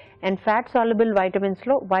లభిస్తుంది. And fat soluble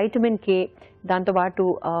వైటమిన్స్లో vitamin K, దాంతోపాటు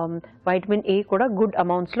vitamin A కూడా good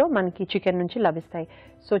అమౌంట్స్లో మనకి chicken నుంచి లభిస్తాయి.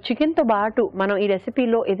 So చికెన్తో పాటు మనం ఈ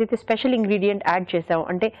రెసిపీలో ఏదైతే స్పెషల్ ఇంగ్రీడియంట్ యాడ్ చేసామో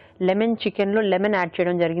అంటే లెమన్ చికెన్లో లెమన్ యాడ్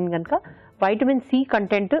చేయడం జరిగింది కనుక వైటమిన్ సి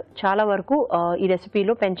కంటెంట్ చాలా వరకు ఈ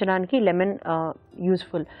రెసిపీలో పెంచడానికి lemon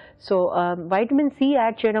useful. So vitamin C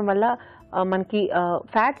add చేయడం వల్ల మనకి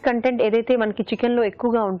ఫ్యాట్ కంటెంట్ ఏదైతే మనకి చికెన్లో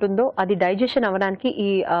ఎక్కువగా ఉంటుందో అది డైజెషన్ అవ్వడానికి ఈ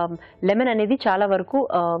లెమన్ అనేది చాలా వరకు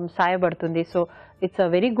సహాయపడుతుంది. So it's a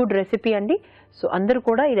very good recipe అండి. సో అందరూ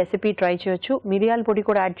కూడా ఈ రెసిపీ ట్రై చేయొచ్చు. మిరియాల పొడి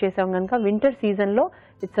కూడా యాడ్ చేసాం కనుక వింటర్ సీజన్లో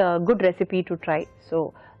it's a good recipe to try. So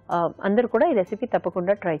అందరూ కూడా ఈ రెసిపీ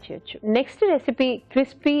తప్పకుండా ట్రై చేయొచ్చు. Next recipe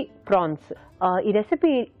crispy prawns. ఈ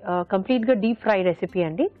రెసిపీ కంప్లీట్గా డీప్ ఫ్రై రెసిపీ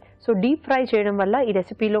అండి. సో డీప్ ఫ్రై చేయడం వల్ల ఈ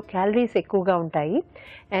రెసిపీలో క్యాలరీస్ ఎక్కువగా ఉంటాయి.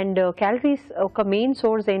 అండ్ క్యాలరీస్ ఒక మెయిన్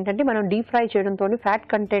సోర్స్ ఏంటంటే మనం డీప్ ఫ్రై చేయడంతో ఫ్యాట్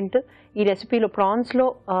కంటెంట్ ఈ రెసిపీలో ప్రాన్స్లో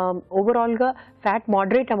ఓవరాల్గా ఫ్యాట్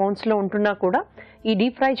మోడరేట్ అమౌంట్స్లో ఉంటున్నా కూడా ఈ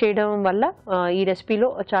డీప్ ఫ్రై చేయడం వల్ల ఈ రెసిపీలో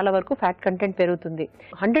చాలా వరకు ఫ్యాట్ కంటెంట్ పెరుగుతుంది.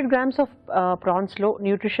 100 grams ఆఫ్ ప్రాన్స్లో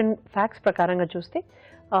న్యూట్రిషన్ ఫ్యాక్ట్స్ ప్రకారంగా చూస్తే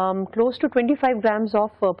close to 25 grams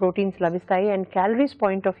of proteins లభిస్తాయి. And calories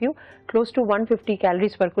point of view close to 150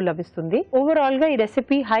 calories వరకు లభిస్తుంది. ఓవరాల్గా ఈ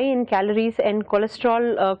recipe high in calories and cholesterol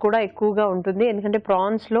కూడా ఎక్కువగా ఉంటుంది. ఎందుకంటే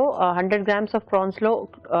ప్రాన్స్లో 100 grams of ప్రాన్స్లో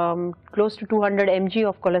close to 200 mg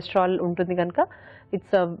of cholesterol ఉంటుంది కనుక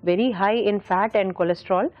it's very high in fat and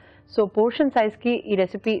cholesterol. So portion సైజ్కి ఈ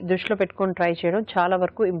రెసిపీ దృష్టిలో పెట్టుకొని ట్రై చేయడం చాలా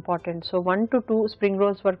వరకు important. So 1 to 2 spring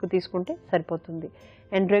rolls వరకు తీసుకుంటే సరిపోతుంది.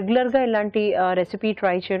 అండ్ రెగ్యులర్గా ఇలాంటి రెసిపీ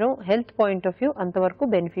ట్రై చేయడం హెల్త్ పాయింట్ ఆఫ్ వ్యూ అంతవరకు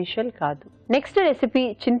బెనిఫిషియల్ కాదు. నెక్స్ట్ రెసిపీ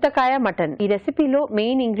చింతకాయ మటన్. ఈ రెసిపీలో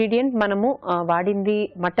మెయిన్ ఇంగ్రీడియంట్ మనము వాడింది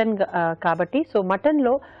మటన్ కాబట్టి సో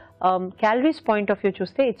మటన్లో క్యాలరీస్ పాయింట్ ఆఫ్ వ్యూ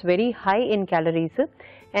చూస్తే it's very high in calories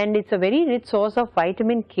and it's a very rich source of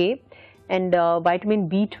vitamin K and vitamin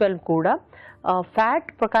B12 కూడా. ఫ్యాట్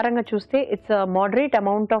ప్రకారంగా చూస్తే it's moderate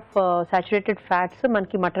amount of saturated fats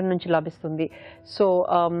మనకి mutton నుంచి లభిస్తుంది. So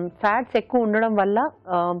fats ఎక్కువ ఉండడం వల్ల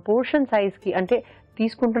పోర్షన్ సైజ్కి అంటే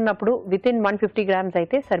తీసుకుంటున్నప్పుడు వితిన్ 150 grams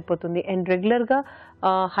అయితే సరిపోతుంది. అండ్ రెగ్యులర్గా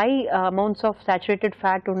high amounts of saturated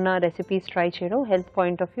fat ఉన్న రెసిపీస్ ట్రై చేయడం health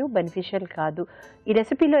point of view beneficial కాదు. ఈ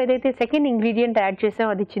రెసిపీలో ఏదైతే సెకండ్ ఇంగ్రీడియంట్ యాడ్ చేసామో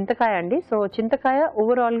అది చింతకాయ అండి. సో చింతకాయ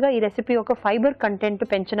ఓవరాల్గా ఈ రెసిపీ ఒక ఫైబర్ కంటెంట్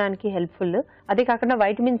పెంచడానికి హెల్ప్ఫుల్. అదే కాకుండా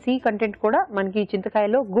వైటమిన్ సి కంటెంట్ కూడా మనకి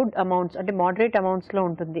చింతకాయలో గుడ్ అమౌంట్స్ అంటే మోడరేట్ అమౌంట్స్లో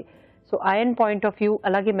ఉంటుంది. So iron point of view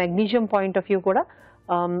అలాగే మెగ్నీషియం పాయింట్ ఆఫ్ వ్యూ కూడా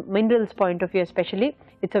minerals point of view especially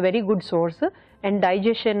it's a very good source. And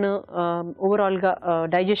digestion ఓవరాల్గా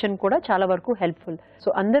డైజెషన్ కూడా చాలా వరకు హెల్ప్ఫుల్. సో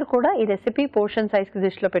అందరు కూడా ఈ రెసిపీ పోర్షన్ సైజ్కి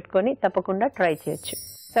దృష్టిలో పెట్టుకొని తప్పకుండా ట్రై చేయొచ్చు.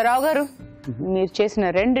 సో రావు గారు మీరు చేసిన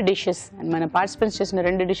 2 డిషెస్ మన పార్టిసిపెంట్స్ చేసిన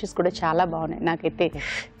 2 డిషెస్ కూడా చాలా బాగున్నాయి. నాకైతే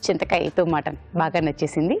చింతకాయతో మటన్ బాగా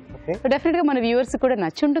నచ్చేసింది. డెఫినెట్గా మన వ్యూవర్స్ కూడా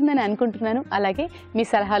నచ్చి ఉంటుందని అనుకుంటున్నాను. అలాగే మీ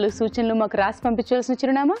సలహాలు సూచనలు మాకు రాసి పంపించవలసిన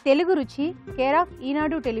చిరునామా తెలుగు రుచి, care of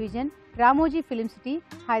Eenadu television, Ramoji film city,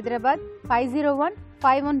 Hyderabad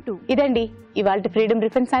 501512. ఇదండి ఇవాళ freedom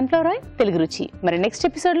reference sunflower oil Telugu రుచి. మరి నెక్స్ట్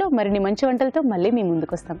ఎపిసోడ్లో మరిన్ని మంచి వంటలతో మళ్ళీ మీ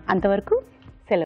ముందుకు వస్తాం. అంతవరకు